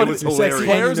 it. Yeah, The funny- it was you're sexy hilarious. when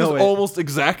you Claire's is know it. almost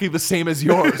exactly the same as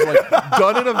yours. Like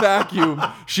done in a vacuum.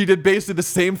 She did basically the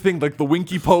same thing, like the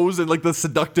winky pose and like the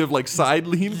seductive like side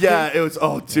lean. Yeah, thing. it was.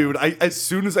 Oh, dude! As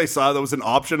soon as I saw that was an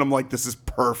option, I'm like, this is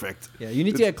perfect. Yeah, you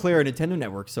need to get Claire a Nintendo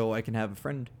Network so I can have a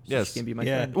friend. So Yes. she can be my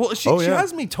Yeah. friend. Well, she yeah.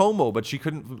 has Mitomo, but she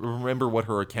couldn't remember what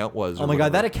her account was. Oh my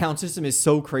god, that account system is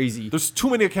so crazy. There's too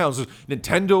many accounts. There's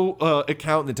Nintendo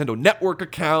account, Nintendo Network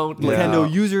account. Like, Nintendo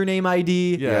username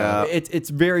ID. Yeah. It's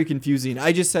very confusing.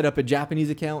 I just set up a Japanese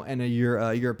account and a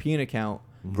European account.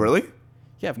 Really?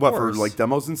 Yeah, of What course. for like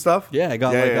demos and stuff? Yeah, I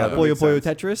got that Puyo makes Puyo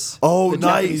sense. Tetris. Oh, the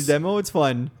nice. Japanese demo. It's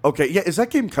fun. Okay, yeah. Is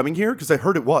that game coming here? Because I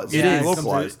heard it was. It It's is.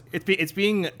 localized. It's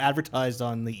being advertised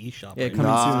on the eShop. Yeah, right coming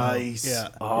now. soon. Nice. Yeah.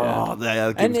 Oh, that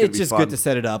game's And gonna it's be just fun. good to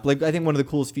set it up. Like I think one of the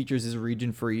coolest features is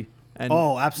region free. And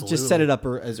Oh, absolutely. Just set it up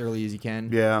as early as you can.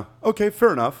 Yeah. Okay.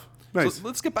 Fair enough. Nice. So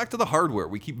let's get back to the hardware.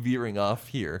 We keep veering off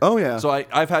here. Oh, yeah. So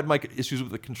I've had my issues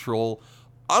with the control.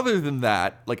 Other than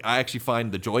that, like I actually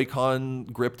find the Joy-Con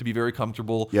grip to be very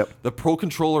comfortable. Yep. The Pro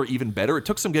Controller even better. It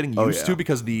took some getting used yeah. to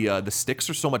because the sticks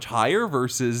are so much higher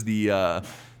versus the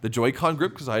Joy-Con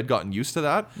grip because I had gotten used to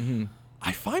that.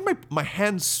 I find my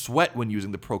hands sweat when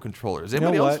using the Pro Controller. Is You know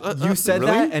anybody what? else? You said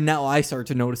really? that, and now I start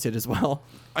to notice it as well.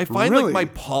 I find Really? like my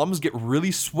palms get really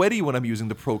sweaty when I'm using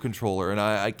the Pro Controller, and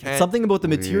I can't. Something about the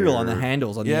material on the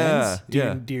handles on the Yeah.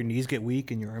 ends. Do your knees get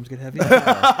weak and your arms get heavy?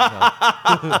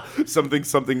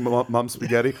 something. Mom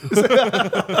spaghetti.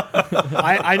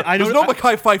 I There's know. no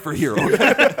Mackay Pfeiffer here.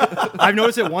 Okay? I've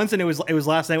noticed it once, and it was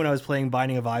last night when I was playing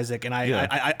Binding of Isaac, and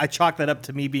Yeah. I chalked that up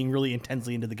to me being really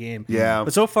intensely into the game. Yeah.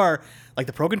 But so far, like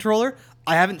the Pro Controller,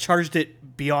 I haven't charged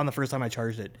it beyond the first time I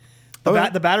charged it.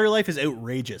 The battery life is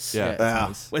outrageous. Yeah. it's Yeah.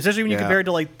 nice. Especially when you Yeah. compare it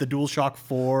to like the DualShock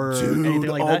 4 or Dude, anything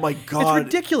like oh that. my god, It's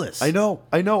ridiculous. I know.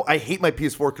 I hate my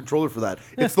PS4 controller for that.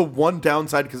 It's the one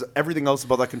downside because everything else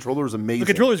about that controller is amazing. The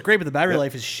controller is great, but the battery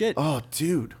life is shit. Oh,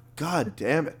 dude, god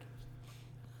damn it.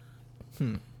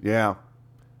 Yeah,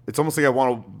 it's almost like I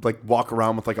want to like walk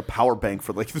around with like a power bank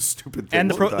for like the stupid thing.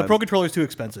 And the Pro sometimes. controller is too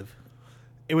expensive.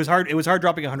 It was hard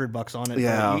dropping $100 on it.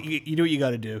 Yeah. But you do what you got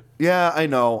to do. Yeah, I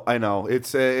know.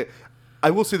 It's a. I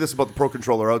will say this about the Pro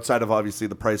Controller, outside of obviously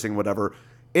the pricing, whatever.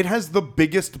 It has the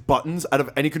biggest buttons out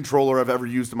of any controller I've ever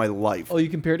used in my life. Oh, you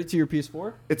compared it to your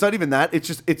PS4? It's not even that.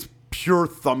 It's pure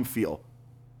thumb feel.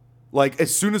 Like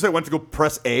as soon as I went to go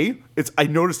press A, I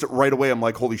noticed it right away. I'm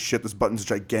like, holy shit, this button's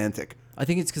gigantic. I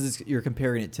think it's because you're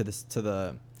comparing it to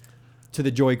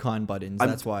the Joy-Con buttons.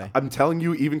 That's why. I'm telling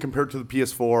you, even compared to the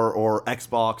PS4 or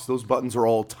Xbox, those buttons are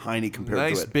all tiny compared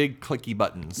Nice to it. big clicky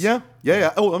buttons. Yeah.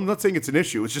 Oh, I'm not saying it's an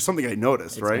issue. It's just something I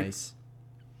noticed, It's right? nice.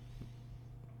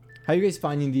 How are you guys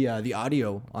finding the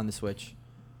audio on the Switch?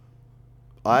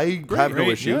 I have no Great,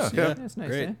 issues. yeah. Yeah. That's nice.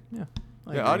 Great. Yeah.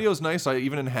 I Yeah, agree. audio's nice.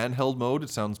 Even in handheld mode, it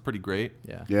sounds pretty great.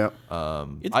 Yeah. Yeah.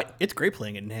 It's great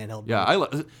playing it in handheld. Yeah,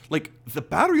 like the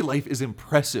battery life is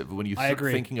impressive when you I start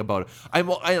agree. thinking about it.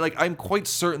 I'm quite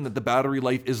certain that the battery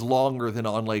life is longer than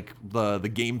on like the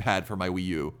gamepad for my Wii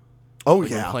U. Oh Like,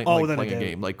 when yeah. playing, Oh, like, without a playing a doubt.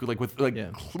 game like with Yeah.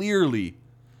 clearly.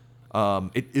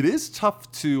 It is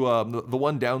tough to the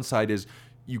one downside is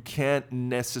you can't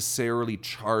necessarily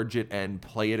charge it and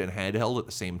play it in handheld at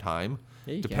the same time,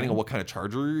 Yeah, you depending can. on what kind of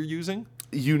charger you're using.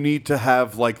 You need to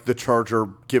have like the charger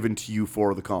given to you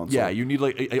for the console. Yeah, you need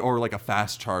like a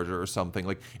fast charger or something.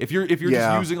 Like if you're Yeah.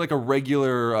 just using like a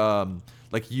regular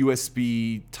like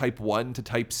USB Type 1 to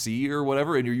Type C or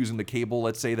whatever, and you're using the cable,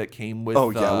 let's say that came with Oh,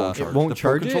 yeah, it won't charge. It won't the Pro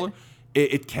charge it? controller,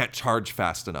 it can't charge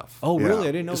fast enough. Oh, Yeah. really?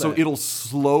 I didn't know So that. it'll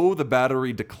slow the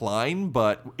battery decline,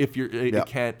 but if it Yeah.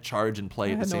 can't charge and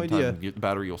play at the had no same time, idea. the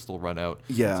battery will still run out.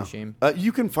 Yeah, That's a shame.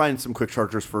 You can find some quick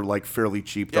chargers for like fairly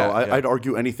cheap though. Yeah, yeah. I'd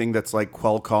argue anything that's like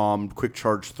Qualcomm Quick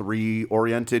Charge 3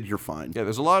 oriented, you're fine. Yeah,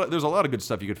 there's a lot of good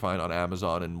stuff you could find on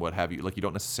Amazon and what have you. Like you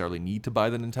don't necessarily need to buy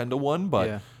the Nintendo one,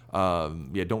 but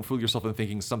don't fool yourself in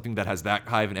thinking something that has that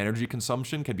high of an energy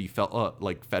consumption can be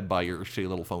fed by your shitty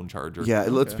little phone charger. Yeah,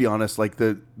 let's be honest. Like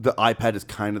the iPad is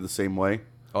kind of the same way.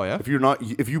 Oh yeah.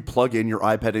 If you plug in your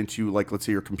iPad into like let's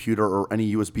say your computer or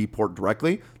any USB port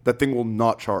directly, that thing will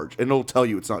not charge, and it'll tell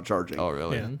you it's not charging. Oh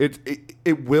really? Yeah.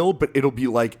 It will, but it'll be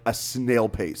like a snail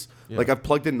pace. Like I've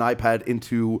plugged in an iPad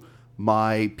into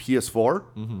my PS4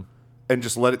 and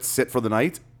just let it sit for the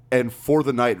night, and for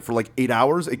the night for like 8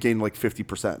 hours, it gained like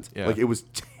 50%. Yeah. Like it was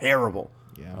terrible.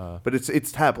 Yeah. But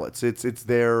it's tablets. It's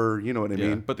their, you know what I Yeah.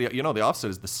 mean? But the offset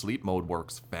is the sleep mode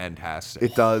works fantastic.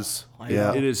 It does.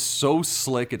 Yeah. It is so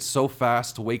slick. It's so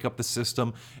fast to wake up the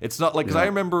system. It's not like, because I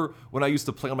remember when I used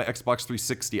to play on my Xbox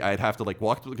 360, I'd have to like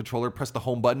walk to the controller, press the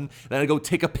home button, then I'd go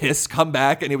take a piss, come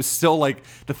back, and it was still like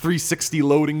the 360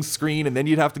 loading screen. And then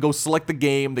you'd have to go select the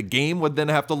game. The game would then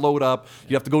have to load up.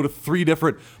 You have to go to 3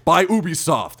 different, by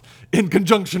Ubisoft, in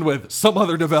conjunction with some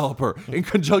other developer, in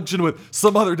conjunction with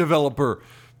some other developer.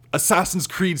 Assassin's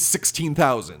Creed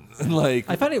 16,000. Like,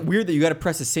 I find it weird that you got to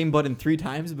press the same button 3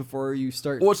 times before you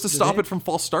start. well, it's to the stop game. it from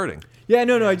false starting. Yeah,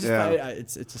 no. I just, Yeah.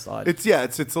 it's just odd. It's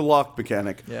it's a lock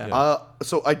mechanic. Yeah.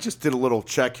 So I just did a little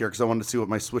check here because I wanted to see what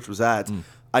my Switch was at.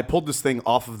 I pulled this thing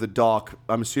off of the dock.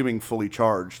 I'm assuming fully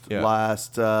charged. Yeah.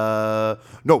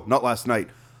 Not last night.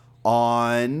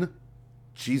 On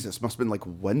Jesus, must have been like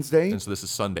Wednesday. And so this is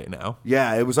Sunday now.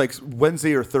 Yeah, it was like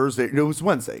Wednesday or Thursday. No, it was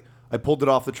Wednesday. I pulled it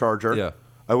off the charger. Yeah.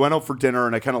 I went out for dinner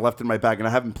and I kind of left it in my bag, and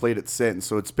I haven't played it since.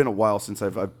 So it's been a while since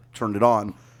I've turned it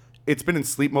on. It's been in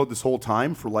sleep mode this whole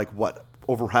time for like what,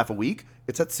 over half a week.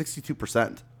 It's at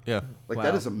 62%. Yeah. Like Wow.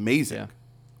 that is amazing. Yeah.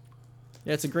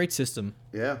 Yeah, it's a great system.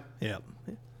 Yeah. Yeah.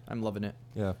 I'm loving it.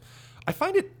 Yeah. I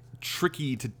find it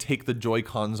tricky to take the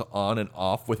Joy-Cons on and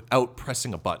off without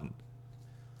pressing a button.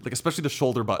 Like, especially the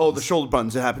shoulder buttons. Oh, the shoulder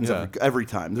buttons. It happens Yeah. every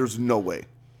time. There's no way.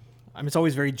 I mean, it's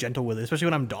always very gentle with it, especially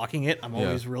when I'm docking it. I'm Yeah.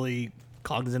 always really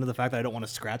cognizant of the fact that I don't want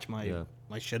to scratch my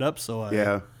my shit up. So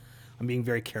I'm being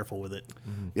very careful with it.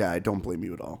 Yeah, I don't blame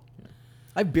you at all.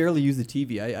 I barely use the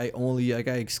TV. I only I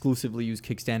exclusively use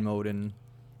kickstand mode, and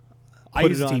I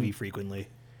Put use it the on. TV frequently.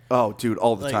 Oh, dude,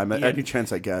 all the Like, time. yeah. Any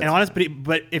chance I get. And honest,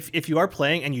 but if you are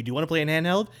playing and you do want to play in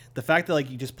handheld, the fact that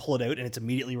like you just pull it out and it's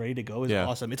immediately ready to go is Yeah.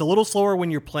 awesome. It's a little slower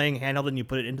when you're playing handheld and you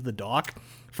put it into the dock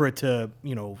for it to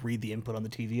read the input on the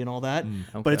TV and all that.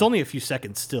 But it's Okay. only a few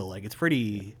seconds still. Like it's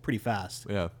pretty fast.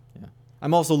 Yeah. yeah.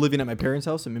 I'm also living at my parents'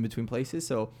 house. I'm in between places,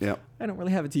 so Yeah. I don't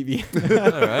really have a TV.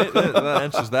 All right. That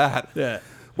answers that. yeah.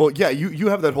 Well, yeah, you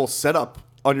have that whole setup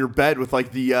on your bed with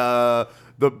like the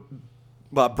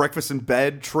breakfast in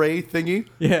bed tray thingy.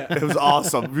 Yeah. It was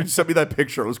awesome. You sent me that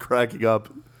picture. I was cracking up.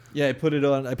 Yeah, I put it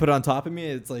on top of me.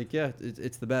 It's like,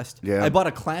 it's the best. Yeah. I bought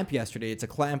a clamp yesterday. It's a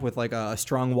clamp with like a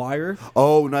strong wire.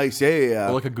 Oh, nice. Yeah.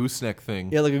 Or like a gooseneck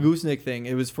thing. Yeah, like a gooseneck thing.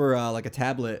 It was for like a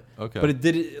tablet. Okay. But it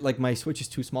did it like my Switch is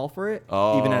too small for it,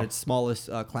 Oh. even at its smallest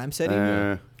clamp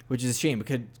setting, which is a shame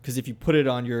because if you put it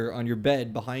on your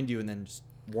bed behind you and then just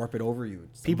warp it over you,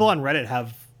 People on Reddit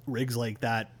have rigs like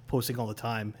that posting all the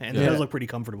time, and Yeah. it does look pretty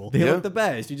comfortable. they Yeah. look the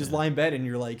best. You just lie in bed and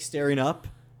you're like staring up.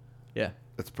 Yeah.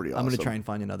 That's pretty awesome. I'm gonna try and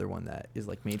find another one that is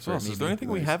like made for So, it. is there anything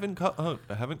we haven't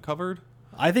covered?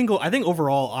 I think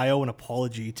overall I owe an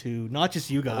apology to not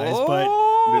just you guys, Oh. but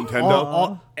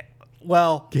Nintendo?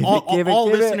 all Give it.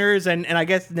 listeners and I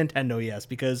guess Nintendo, yes,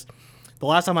 because the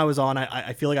last time I was on,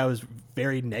 I feel like I was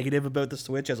very negative about the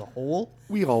Switch as a whole.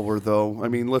 We all were, though. I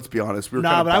mean, let's be honest. We were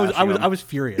Nah, kind but of I was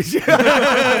furious.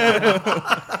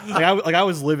 I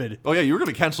was livid. Oh, yeah. You were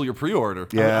going to cancel your pre-order.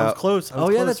 I Yeah. was close. I was Oh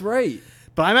yeah, close. that's right.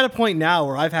 But I'm at a point now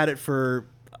where I've had it for.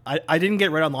 I didn't get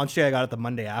it right on launch day. I got it the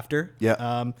Monday after. Yeah.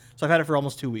 So I've had it for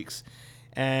almost 2 weeks,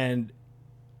 and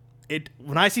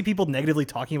when I see people negatively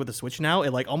talking about the Switch now,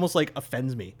 it like almost like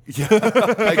offends me.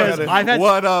 I got it. I've had-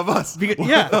 One of us. Because,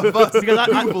 yeah, because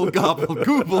I, Google gobble,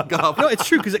 Google gobble. no, it's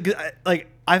true because like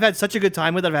I've had such a good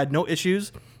time with it. I've had no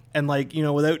issues, and like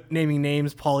without naming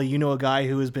names, Paulie, you know a guy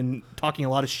who has been talking a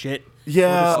lot of shit.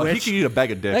 Yeah. Oh, he Switch. could eat a bag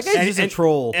of dicks. That guy's just a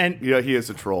troll. and Yeah, he is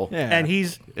a troll. Yeah. and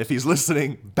he's If he's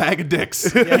listening, bag of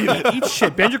dicks. yeah, he eats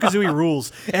shit. Banjo Kazooie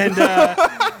rules, and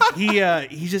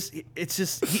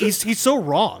he's so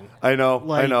wrong. I know. I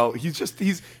Like- know.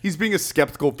 He's being a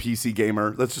skeptical PC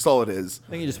gamer. That's just all it is.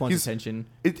 I think he just wants attention.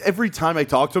 Every time I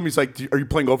talk to him, he's like, "Are you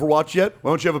playing Overwatch yet?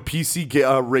 Why don't you have a PC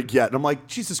rig yet?" And I'm like,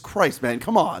 Jesus Christ, man,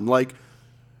 come on. Like,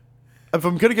 if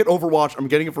I'm gonna get Overwatch, I'm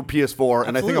getting it for PS4,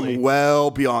 and I think Absolutely. I'm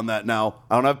well beyond that now.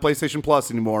 I don't have PlayStation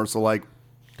Plus anymore, so like,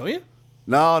 Don't you?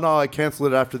 no, I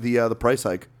canceled it after the price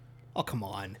hike. Oh, come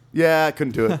on. Yeah, I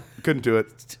couldn't do it. Couldn't do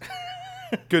it.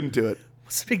 Couldn't do it.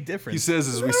 What's the big He difference? says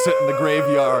as we sit in the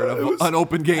graveyard of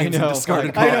unopened games know. and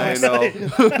discarded I products.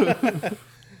 know.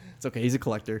 It's okay. He's a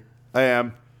collector. I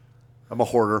am. I'm a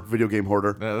hoarder, video game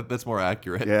hoarder. That's more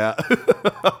accurate. Yeah.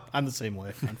 I'm the same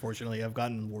way. Unfortunately, I've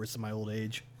gotten worse in my old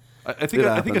age. I think It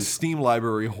I think a happens. Steam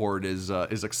library hoard is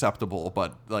acceptable,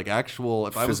 but like actual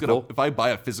if I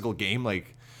buy a physical game,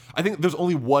 like I think there's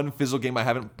only one physical game I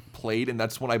haven't played, and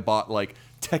that's when I bought like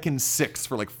Tekken 6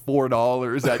 for like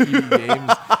 $4 at EB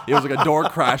Games. It was like a door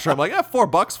crasher. I'm like,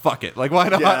 $4, fuck it. Like why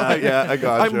not? Yeah, Like, yeah, I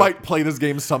gotcha. I might play this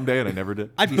game someday, and I never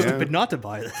did. I'd be stupid not to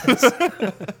buy this.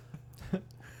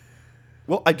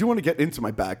 Well, I do want to get into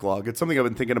my backlog. It's something I've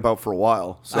been thinking about for a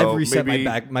while. So I've reset maybe,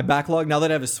 my backlog. Now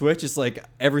that I have a Switch, it's like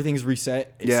everything's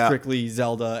reset. It's Yeah. strictly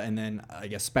Zelda, and then I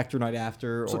guess Spectre Knight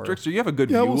after. So or Trickster, you have a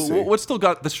good Yeah, view. we'll see. What's still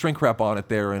got the shrink wrap on it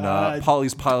there, and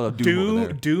Polly's pile of Doom over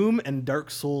there? Doom and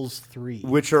Dark Souls 3.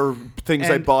 which are things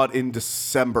I And- bought in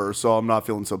December, so I'm not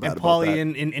feeling so bad And about Polly,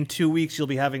 that. in 2 weeks, you'll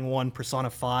be having one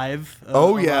Persona 5.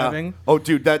 Oh yeah. arriving. Oh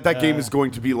dude, that game is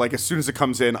going to be like as soon as it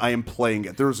comes in, I am playing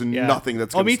it. There's Yeah. nothing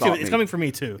that's Oh, going to me stop too. It's coming for me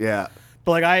too. Yeah.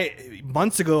 But like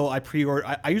months ago, I pre-ordered.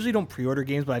 I usually don't pre-order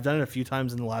games, but I've done it a few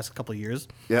times in the last couple of years.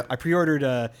 Yeah. I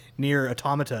pre-ordered Near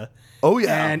Automata. Oh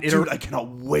yeah. And it, dude, I cannot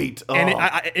wait. and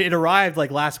Oh. it arrived like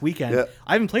last weekend. Yeah.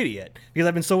 I haven't played it yet because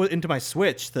I've been so into my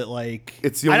Switch that like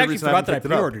It's the I only actually reason I forgot haven't that I picked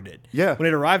it up. pre-ordered it. Yeah. When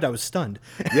it arrived, I was stunned.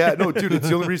 Yeah, no, dude, it's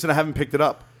the only reason I haven't picked it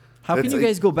up. how can It's you like-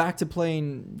 guys go back to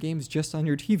playing games just on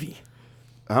your TV?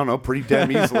 I don't know, pretty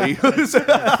damn easily.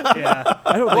 Yeah.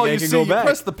 I don't think Well, I you can see, go you back.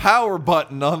 press the power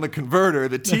button on the converter,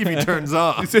 the TV turns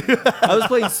on. I was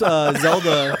playing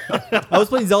Zelda. I was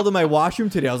playing Zelda in my washroom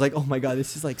today. I was like, oh my god,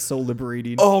 this is like so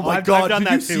liberating. Oh my I've god, done did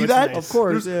that you too. see It's that? nice. Of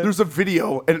course, There's, yeah. there's a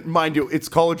video, and mind you, it's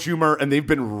College Humor, and they've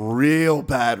been real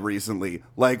bad recently.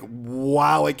 Like,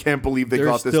 wow, I can't believe they They're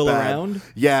got this still bad. around?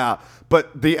 Yeah,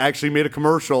 but they actually made a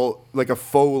commercial, like a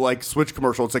faux like Switch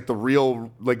commercial. It's like the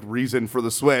real like reason for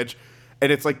the Switch.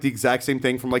 And it's like the exact same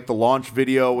thing from like the launch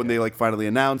video when they like finally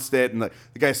announced it, and the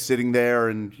guy's sitting there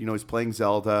and he's playing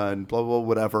Zelda and blah blah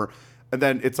whatever. And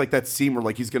then it's like that scene where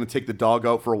like he's gonna take the dog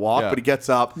out for a walk, Yeah. but he gets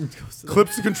up,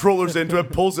 clips the controllers into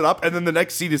it, pulls it up, and then the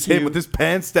next scene is him with his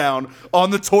pants down on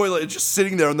the toilet and just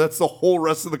sitting there, and that's the whole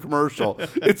rest of the commercial.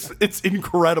 It's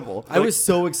incredible. I was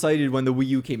so excited when the Wii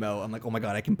U came out. I'm like, oh my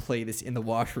god, I can play this in the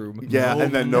washroom. Yeah,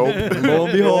 and then nope. Lo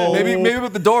and behold, Maybe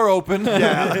with the door open.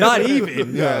 Yeah. not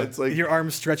even. Yeah, it's like Your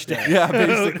arms stretched out. Yeah,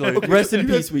 basically. Rest in you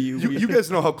peace, guys, Wii U. You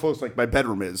guys know how close like my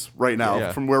bedroom is right now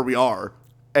Yeah. from where we are.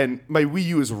 And my Wii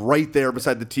U is right there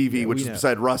beside the TV, which we is know.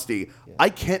 beside Rusty. I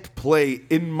can't play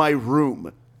in my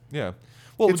room. Yeah.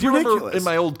 Well, It's do you remember ridiculous. in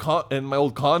my old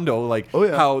condo, like Oh,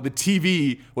 yeah. how the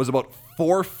TV was about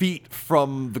 4 feet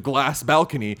from the glass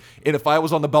balcony, and if I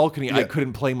was on the balcony, I Yeah.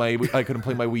 couldn't play my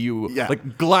Wii U. Yeah.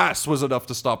 Like glass was enough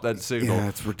to stop that signal. Yeah,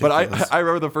 it's But ridiculous. I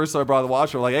remember the first time I brought the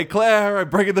washer, like, hey Claire, I'm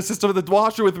bringing the system of the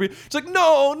washer with me. She's like,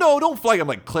 no, don't flag. I'm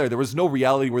like, Claire, there was no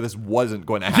reality where this wasn't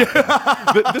going to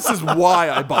happen. This is why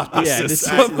I bought this Yeah, this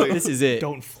system. this is it.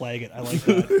 Don't flag it. I like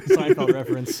that Seinfeld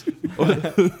reference.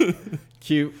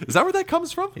 Cute. Is that where that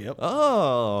comes from? Yep.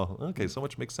 Oh, okay. So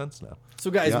much makes sense now. So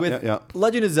guys, Yeah, with yeah.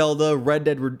 Legend of Zelda, Red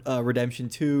Dead Redemption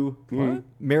 2,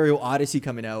 Mario Odyssey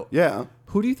coming out, Yeah,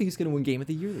 who do you think is going to win Game of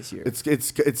the Year this year? it's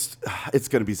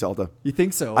gonna be Zelda. You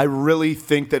think so? I really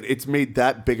think that it's made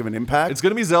that big of an impact. It's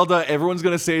gonna be Zelda. Everyone's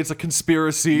gonna say it's a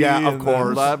conspiracy. Yeah, of and then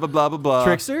course. Blah blah blah blah blah.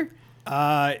 Trickster?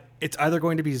 It's either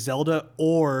going to be Zelda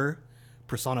or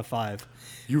Persona 5.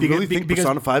 you Because- really think because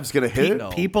Persona 5 is gonna hit? No.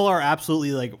 People are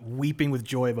absolutely like weeping with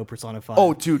joy about Persona 5.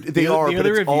 Oh, dude, they The- are, the but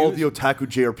other it's all reviews- the otaku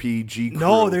JRPG crew.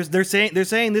 No, they're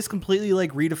saying this completely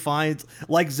like redefines,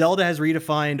 like Zelda has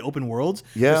redefined open worlds.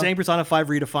 Yeah. They're saying Persona 5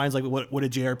 redefines like what a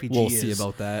JRPG We'll is. see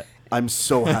about that. I'm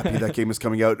so happy that game is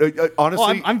coming out.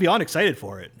 Honestly, Oh, I'm beyond excited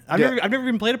for it. I've Yeah. never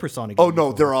even played a Persona game. oh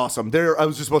no, they're awesome. I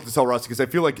was just about to tell Rusty because I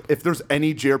feel like if there's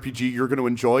any JRPG you're going to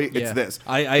enjoy, it's Yeah. this.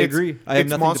 I It's- agree. I have it's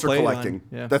nothing to monster play it on. collecting.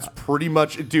 Yeah. That's pretty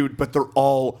much it, dude. But they're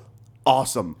all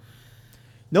awesome.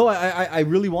 No, I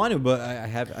really want to, but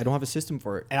I don't have a system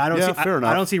for it. And I don't Yeah, see fair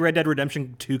enough. I don't see Red Dead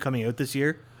Redemption 2 coming out this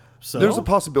year. So There's a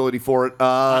possibility for it.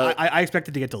 I expect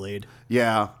it to get delayed.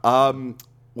 Yeah.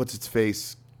 What's its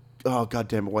face? oh god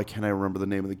damn it, why can't I remember the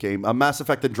name of the game? Mass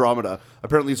Effect Andromeda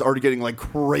apparently is already getting like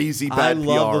crazy bad I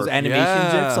love PR. those animation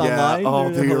Yeah. gifs Yeah. online. Oh,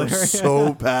 They're they are hilarious.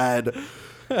 so bad.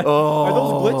 Oh, Are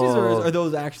those glitches or are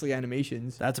those actually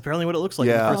animations? That's apparently what it looks like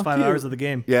Yeah. in the first 5 Cute. hours of the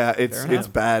game. yeah, it's Fair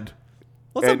enough. bad.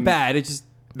 Well, it's not And- bad. It's just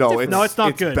No, it's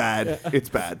not good. Bad. It's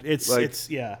bad. It's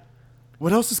yeah.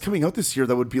 What else is coming out this year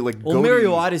that would be like? well, goaty?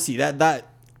 Mario Odyssey. That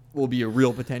will be a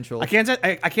real potential. I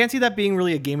can't see that being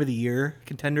really a game of the year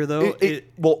contender though.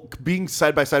 Well, being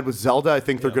side by side with Zelda, I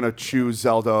think they're gonna choose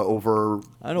Zelda over.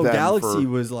 I know them Galaxy for-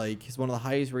 was like it's one of the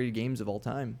highest rated games of all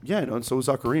time. Yeah, no, and so is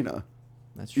Ocarina.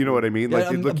 That's You know what I mean? Yeah, Like,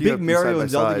 a looking at big them Mario side by and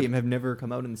Zelda side. game have never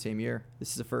come out in the same year. This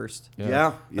is the first.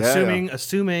 Yeah,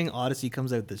 assuming Odyssey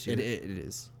comes out this year. It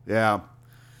is. yeah,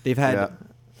 They've had Yeah.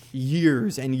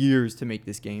 years and years to make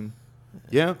this game.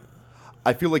 yeah.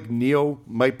 I feel like Neo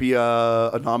might be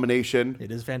a nomination.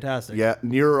 It is fantastic. Yeah,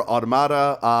 Nier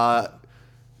Automata.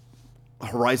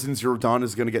 Horizon Zero Dawn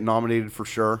is going to get nominated for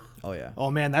sure. Oh yeah.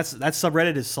 Oh man, that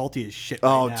subreddit is salty as shit.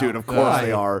 Oh, right now. dude, of course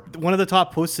they are. One of the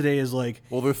top posts today is like,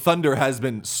 Well, their thunder has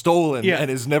been stolen yeah, and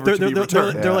is never they're, to be they're,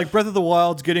 returned. They're like Breath of the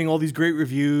Wild's getting all these great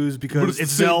reviews But because it's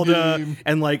it's the same Zelda game.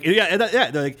 and like yeah,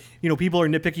 they're like people are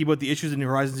nitpicky about the issues in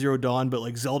Horizon Zero Dawn, but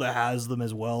like Zelda has them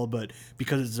as well. But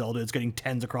because it's Zelda, it's getting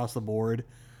 10s across the board.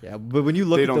 Yeah, but when you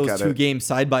look They at don't those get two it. games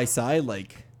side by side,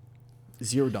 like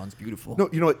Zero Dawn's beautiful. No,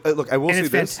 you know what? Look, I will And say it's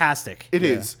this. fantastic. It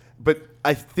is, but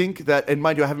I think that, and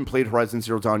mind you, I haven't played Horizon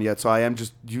Zero Dawn yet, so I am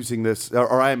just using this,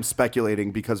 or I am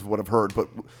speculating because of what I've heard. But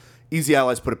Easy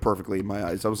Allies put it perfectly in my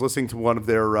eyes. I was listening to one of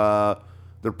their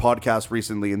podcasts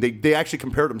recently, and they actually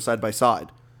compared them side by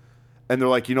side, and they're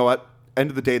like, you know what?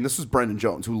 End of the day, and this was Brendan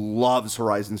Jones, who loves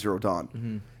Horizon Zero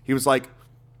Dawn. He was like,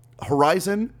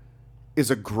 Horizon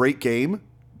is a great game,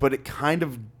 but it kind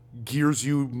of gears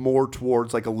you more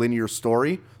towards like a linear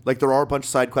story. Like there are a bunch of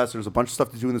side quests, there's a bunch of stuff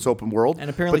to do in this open world. And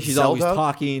apparently But she's Zelda, always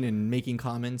talking and making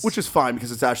comments. which is fine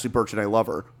because it's Ashley Birch and I love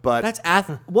her. But that's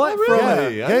what really? from? yeah, I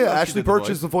yeah, didn't know she Ashley did the Birch voice.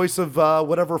 is the voice of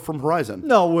whatever from Horizon.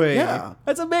 No way. Yeah.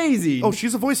 That's amazing. Oh,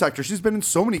 she's a voice actor. She's been in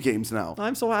so many games now.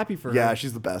 I'm so happy for her. Yeah,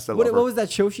 she's the best. I love What her. was that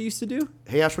show she used to do?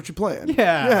 Hey Ash, what you playing? Yeah.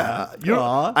 Yeah. You know,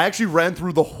 Aw. I actually ran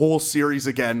through the whole series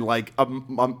again like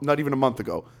not even a month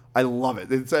ago. I love it.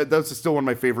 That's still one of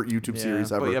my favorite YouTube Yeah.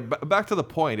 series ever. But yeah, back to the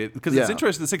point, because it's Yeah.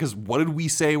 interesting to say, because what did we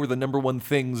say were the number one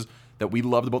things that we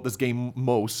loved about this game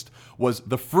most was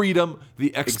the freedom,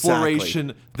 the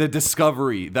exploration, the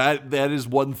discovery. That is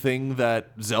one thing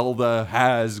that Zelda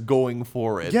has going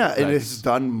for it. Yeah, it That's- has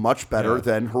done much better Yeah.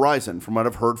 than Horizon, from what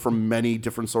I've heard from many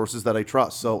different sources that I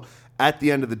trust. So at the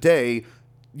end of the day,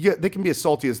 yeah, they can be as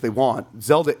salty as they want.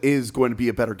 Zelda is going to be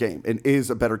a better game, and is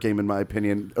a better game in my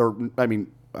opinion. Or I mean,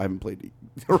 I haven't played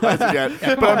Horizon yet,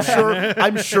 but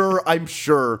I'm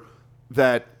sure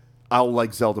that I'll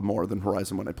like Zelda more than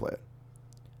Horizon when I play it.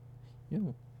 Yeah,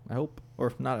 I hope.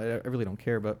 Or not. I really don't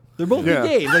care, but they're both Yeah. good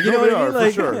games. Like, you No, know they what I are,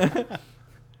 mean? for Like, sure.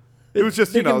 It was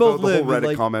just They you know can the both whole live, Reddit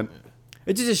like- comment.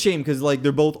 It's just a shame because like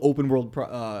they're both open world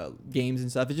games and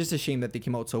stuff. It's just a shame that they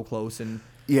came out so close and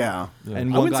Yeah. and I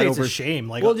one wouldn't got say it's over. a shame.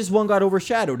 Like, Well, just one got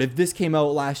overshadowed. If this came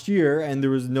out last year and there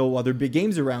was no other big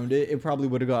games around it, it probably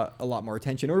would have got a lot more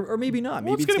attention, or maybe not.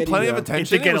 Well, Maybe it's getting plenty of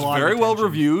attention. It did get It was a lot of very well attention.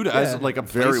 reviewed as Yeah. like a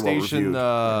Very well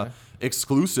PlayStation reviewed.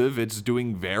 exclusive. It's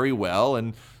doing very well,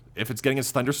 and if it's getting its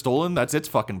thunder stolen, that's its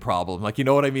fucking problem. Like, you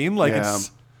know what I mean? Like, Yeah.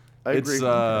 I it's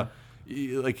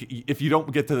agree. like if you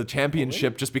don't get to the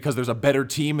championship just because there's a better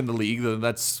team in the league, then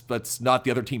that's not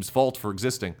the other team's fault for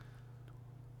existing.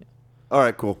 All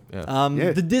right, cool. Yeah.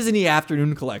 Yeah. The Disney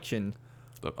Afternoon Collection.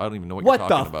 I don't even know what, What you're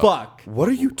the talking about. fuck? What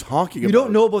are you talking You about?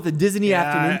 don't know about the Disney Yeah,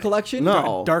 Afternoon Collection?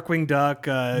 No. Darkwing Duck,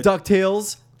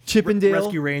 DuckTales, Chippendale.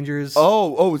 Rescue Rangers.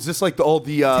 Oh, is this like all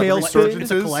the Tailspin? resurgences?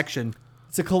 It's a collection.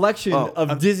 It's a collection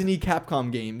of Disney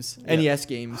Capcom games, NES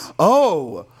games,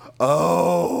 Oh,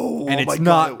 and my it's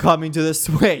not God. coming to the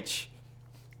Switch.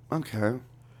 Okay.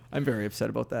 I'm very upset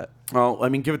about that. Well, I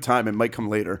mean, give it time. It might come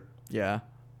later. Yeah.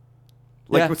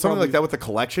 Like Yeah, with something probably. like that with the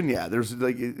collection, yeah. There's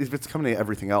like if it's coming to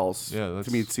everything else, Yeah, to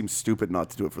that's- me it seems stupid not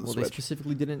to do it for the Well, they Switch.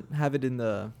 specifically didn't have it in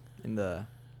the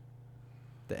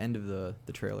end of the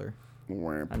trailer.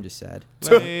 I'm just sad.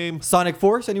 Lame. Sonic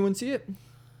Force, anyone see it?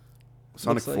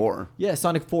 Sonic Looks like- 4. Yeah,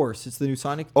 Sonic Force. It's the new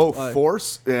Sonic. Oh, uh,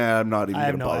 Force? Yeah, I'm not even I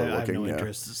have gonna no, bother I have looking. no yeah.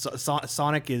 interest.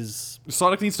 Sonic is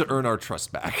Sonic needs to earn our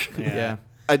trust back. Yeah.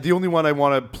 The only one I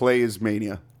want to play is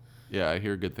Mania. Yeah, I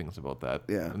hear good things about that.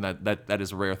 Yeah. and that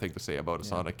is a rare thing to say about a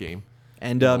Sonic game.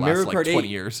 And In the Mario last, Kart 8. 20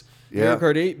 years. Yeah. Mario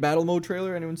Kart 8 Battle Mode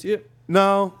trailer. Anyone see it?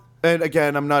 No, and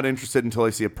again, I'm not interested until I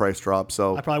see a price drop.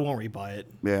 So I probably won't rebuy it.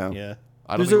 Yeah. Yeah.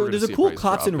 I don't There's think we're a gonna there's a see cool price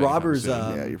cops drop and anytime robbers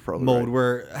soon. Yeah, you're probably mode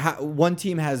right. where one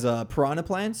team has piranha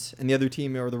plants and the other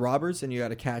team are the robbers, and you got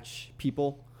to catch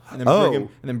people and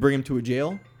then bring them to a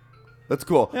jail. That's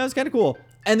cool. Yeah, it's kind of cool.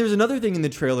 And there's another thing in the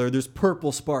trailer. There's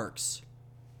purple sparks.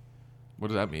 What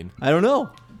does that mean? I don't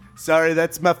know. Sorry,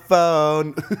 that's my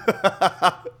phone.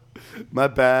 My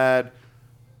bad.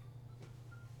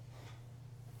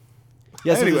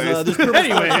 Yeah, so Anyways. there's purple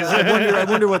sparks. I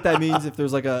wonder what that means. If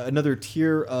there's like another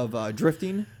tier of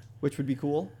drifting, which would be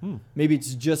cool. Maybe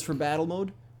it's just for battle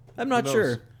mode. I'm not knows?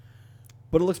 sure,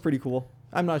 but it looks pretty cool.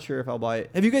 I'm not sure if I'll buy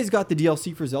it. Have you guys got the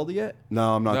DLC for Zelda yet?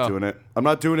 No, I'm not No. doing it. I'm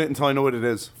not doing it until I know what it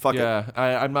is. Fuck it. Yeah,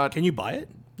 I'm not. Can you buy it?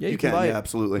 Yeah, You can, buy yeah, it.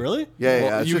 absolutely. Really? Yeah, Well,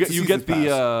 yeah. you it's get a season's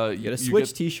pass. You get a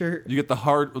Switch T-shirt. You get the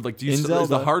hard like do you In is the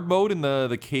Zelda. hard mode in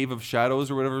the Cave of Shadows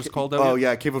or whatever it's called out Oh yet?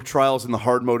 yeah, Cave of Trials in the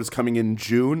hard mode is coming in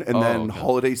June, and then okay.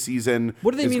 holiday season.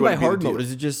 What do they is mean going by to be the hard deal. mode?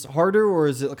 Is it just harder, or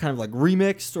is it kind of like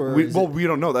remixed, or We, is well, it, we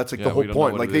don't know. That's like Yeah, the whole we don't know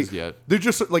point. what Like it they, is yet. they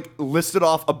just like listed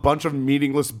off a bunch of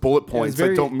meaningless bullet points very-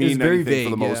 that don't it was mean very anything for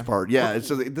the vague, most yeah. part. Yeah, it's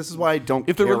just, this is why I don't.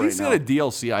 If they're care releasing right it a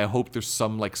DLC, I hope there's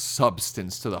some like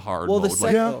substance to the hard Well, the mode.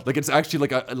 sec- Yeah. Like it's actually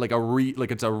like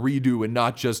it's a redo and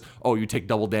not just you take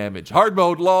double damage. Hard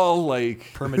mode, lol.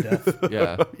 Like Permadeath.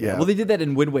 yeah. now. Yeah. Well, they did that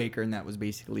in Wind Waker, and that was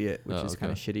basically it, which Oh, is okay.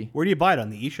 kind of shitty. Where do you buy it on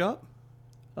the eShop?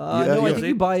 No, Yeah, I yeah. think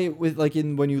you buy it with like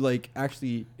when you like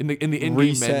actually In the in-game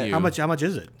Reset. menu. How much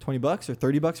is it? $20 or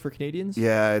 $30 for Canadians.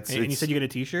 yeah, it's, And you it's said you get a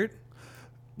T-shirt.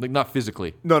 Like not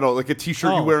physically. no, like a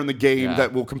T-shirt you Oh. wear in the game Yeah.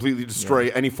 that will completely destroy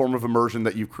any form of immersion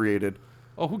that you've created.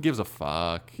 Oh, who gives a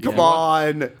fuck? Come Yeah.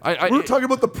 on, I- we're talking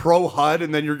about the pro HUD,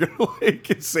 and then you're gonna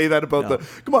like say that about No. the.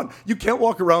 Come on, you can't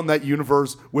walk around that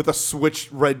universe with a Switch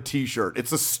red T-shirt.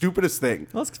 It's the stupidest thing.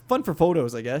 Well, it's fun for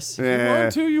photos, I guess. You Eh.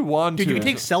 want to? You want Dude, to? you can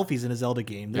take selfies in a Zelda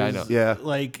game. Yeah, I There's, know. Yeah.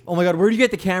 Like, Oh my god, where do you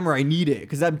get the camera? I need it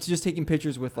because I'm just taking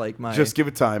pictures with like my. Just give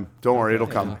it time. Don't worry, it'll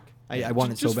come. I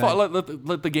want it so just bad.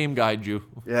 let the game guide you.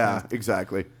 Yeah,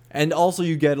 exactly. And also,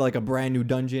 you get like a brand new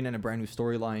dungeon and a brand new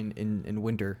storyline in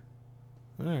winter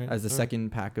all right. as the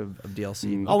second pack of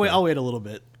DLC. I'll wait a little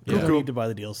bit. Cool, I don't cool. need to buy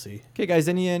the DLC. Okay, guys,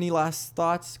 any last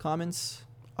thoughts, comments?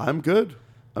 I'm good.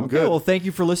 I'm Okay, good. well, thank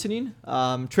you for listening.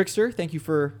 Trickster, thank you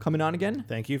for coming on again.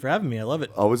 Thank you for having me. I love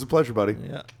it. Always a pleasure, buddy.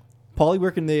 Yeah. Paulie,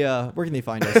 where can they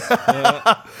find us?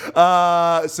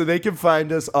 So they can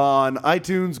find us on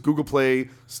iTunes, Google Play,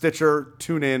 Stitcher,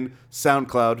 TuneIn,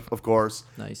 SoundCloud, of course.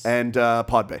 Nice. And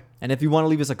Podbay. And if you want to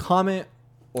leave us a comment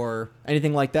or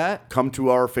anything like that, Come to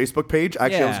our Facebook page.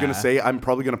 Actually, I was going to Yeah. say I'm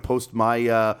probably going to post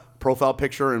my profile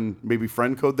picture and maybe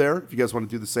friend code there if you guys want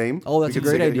to do the same. Oh, that's We a can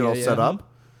great get it idea, all yeah. set up.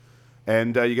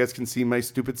 And you guys can see my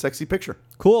stupid, sexy picture.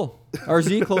 cool.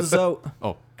 RZ, close us out.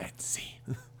 Oh, Etsy.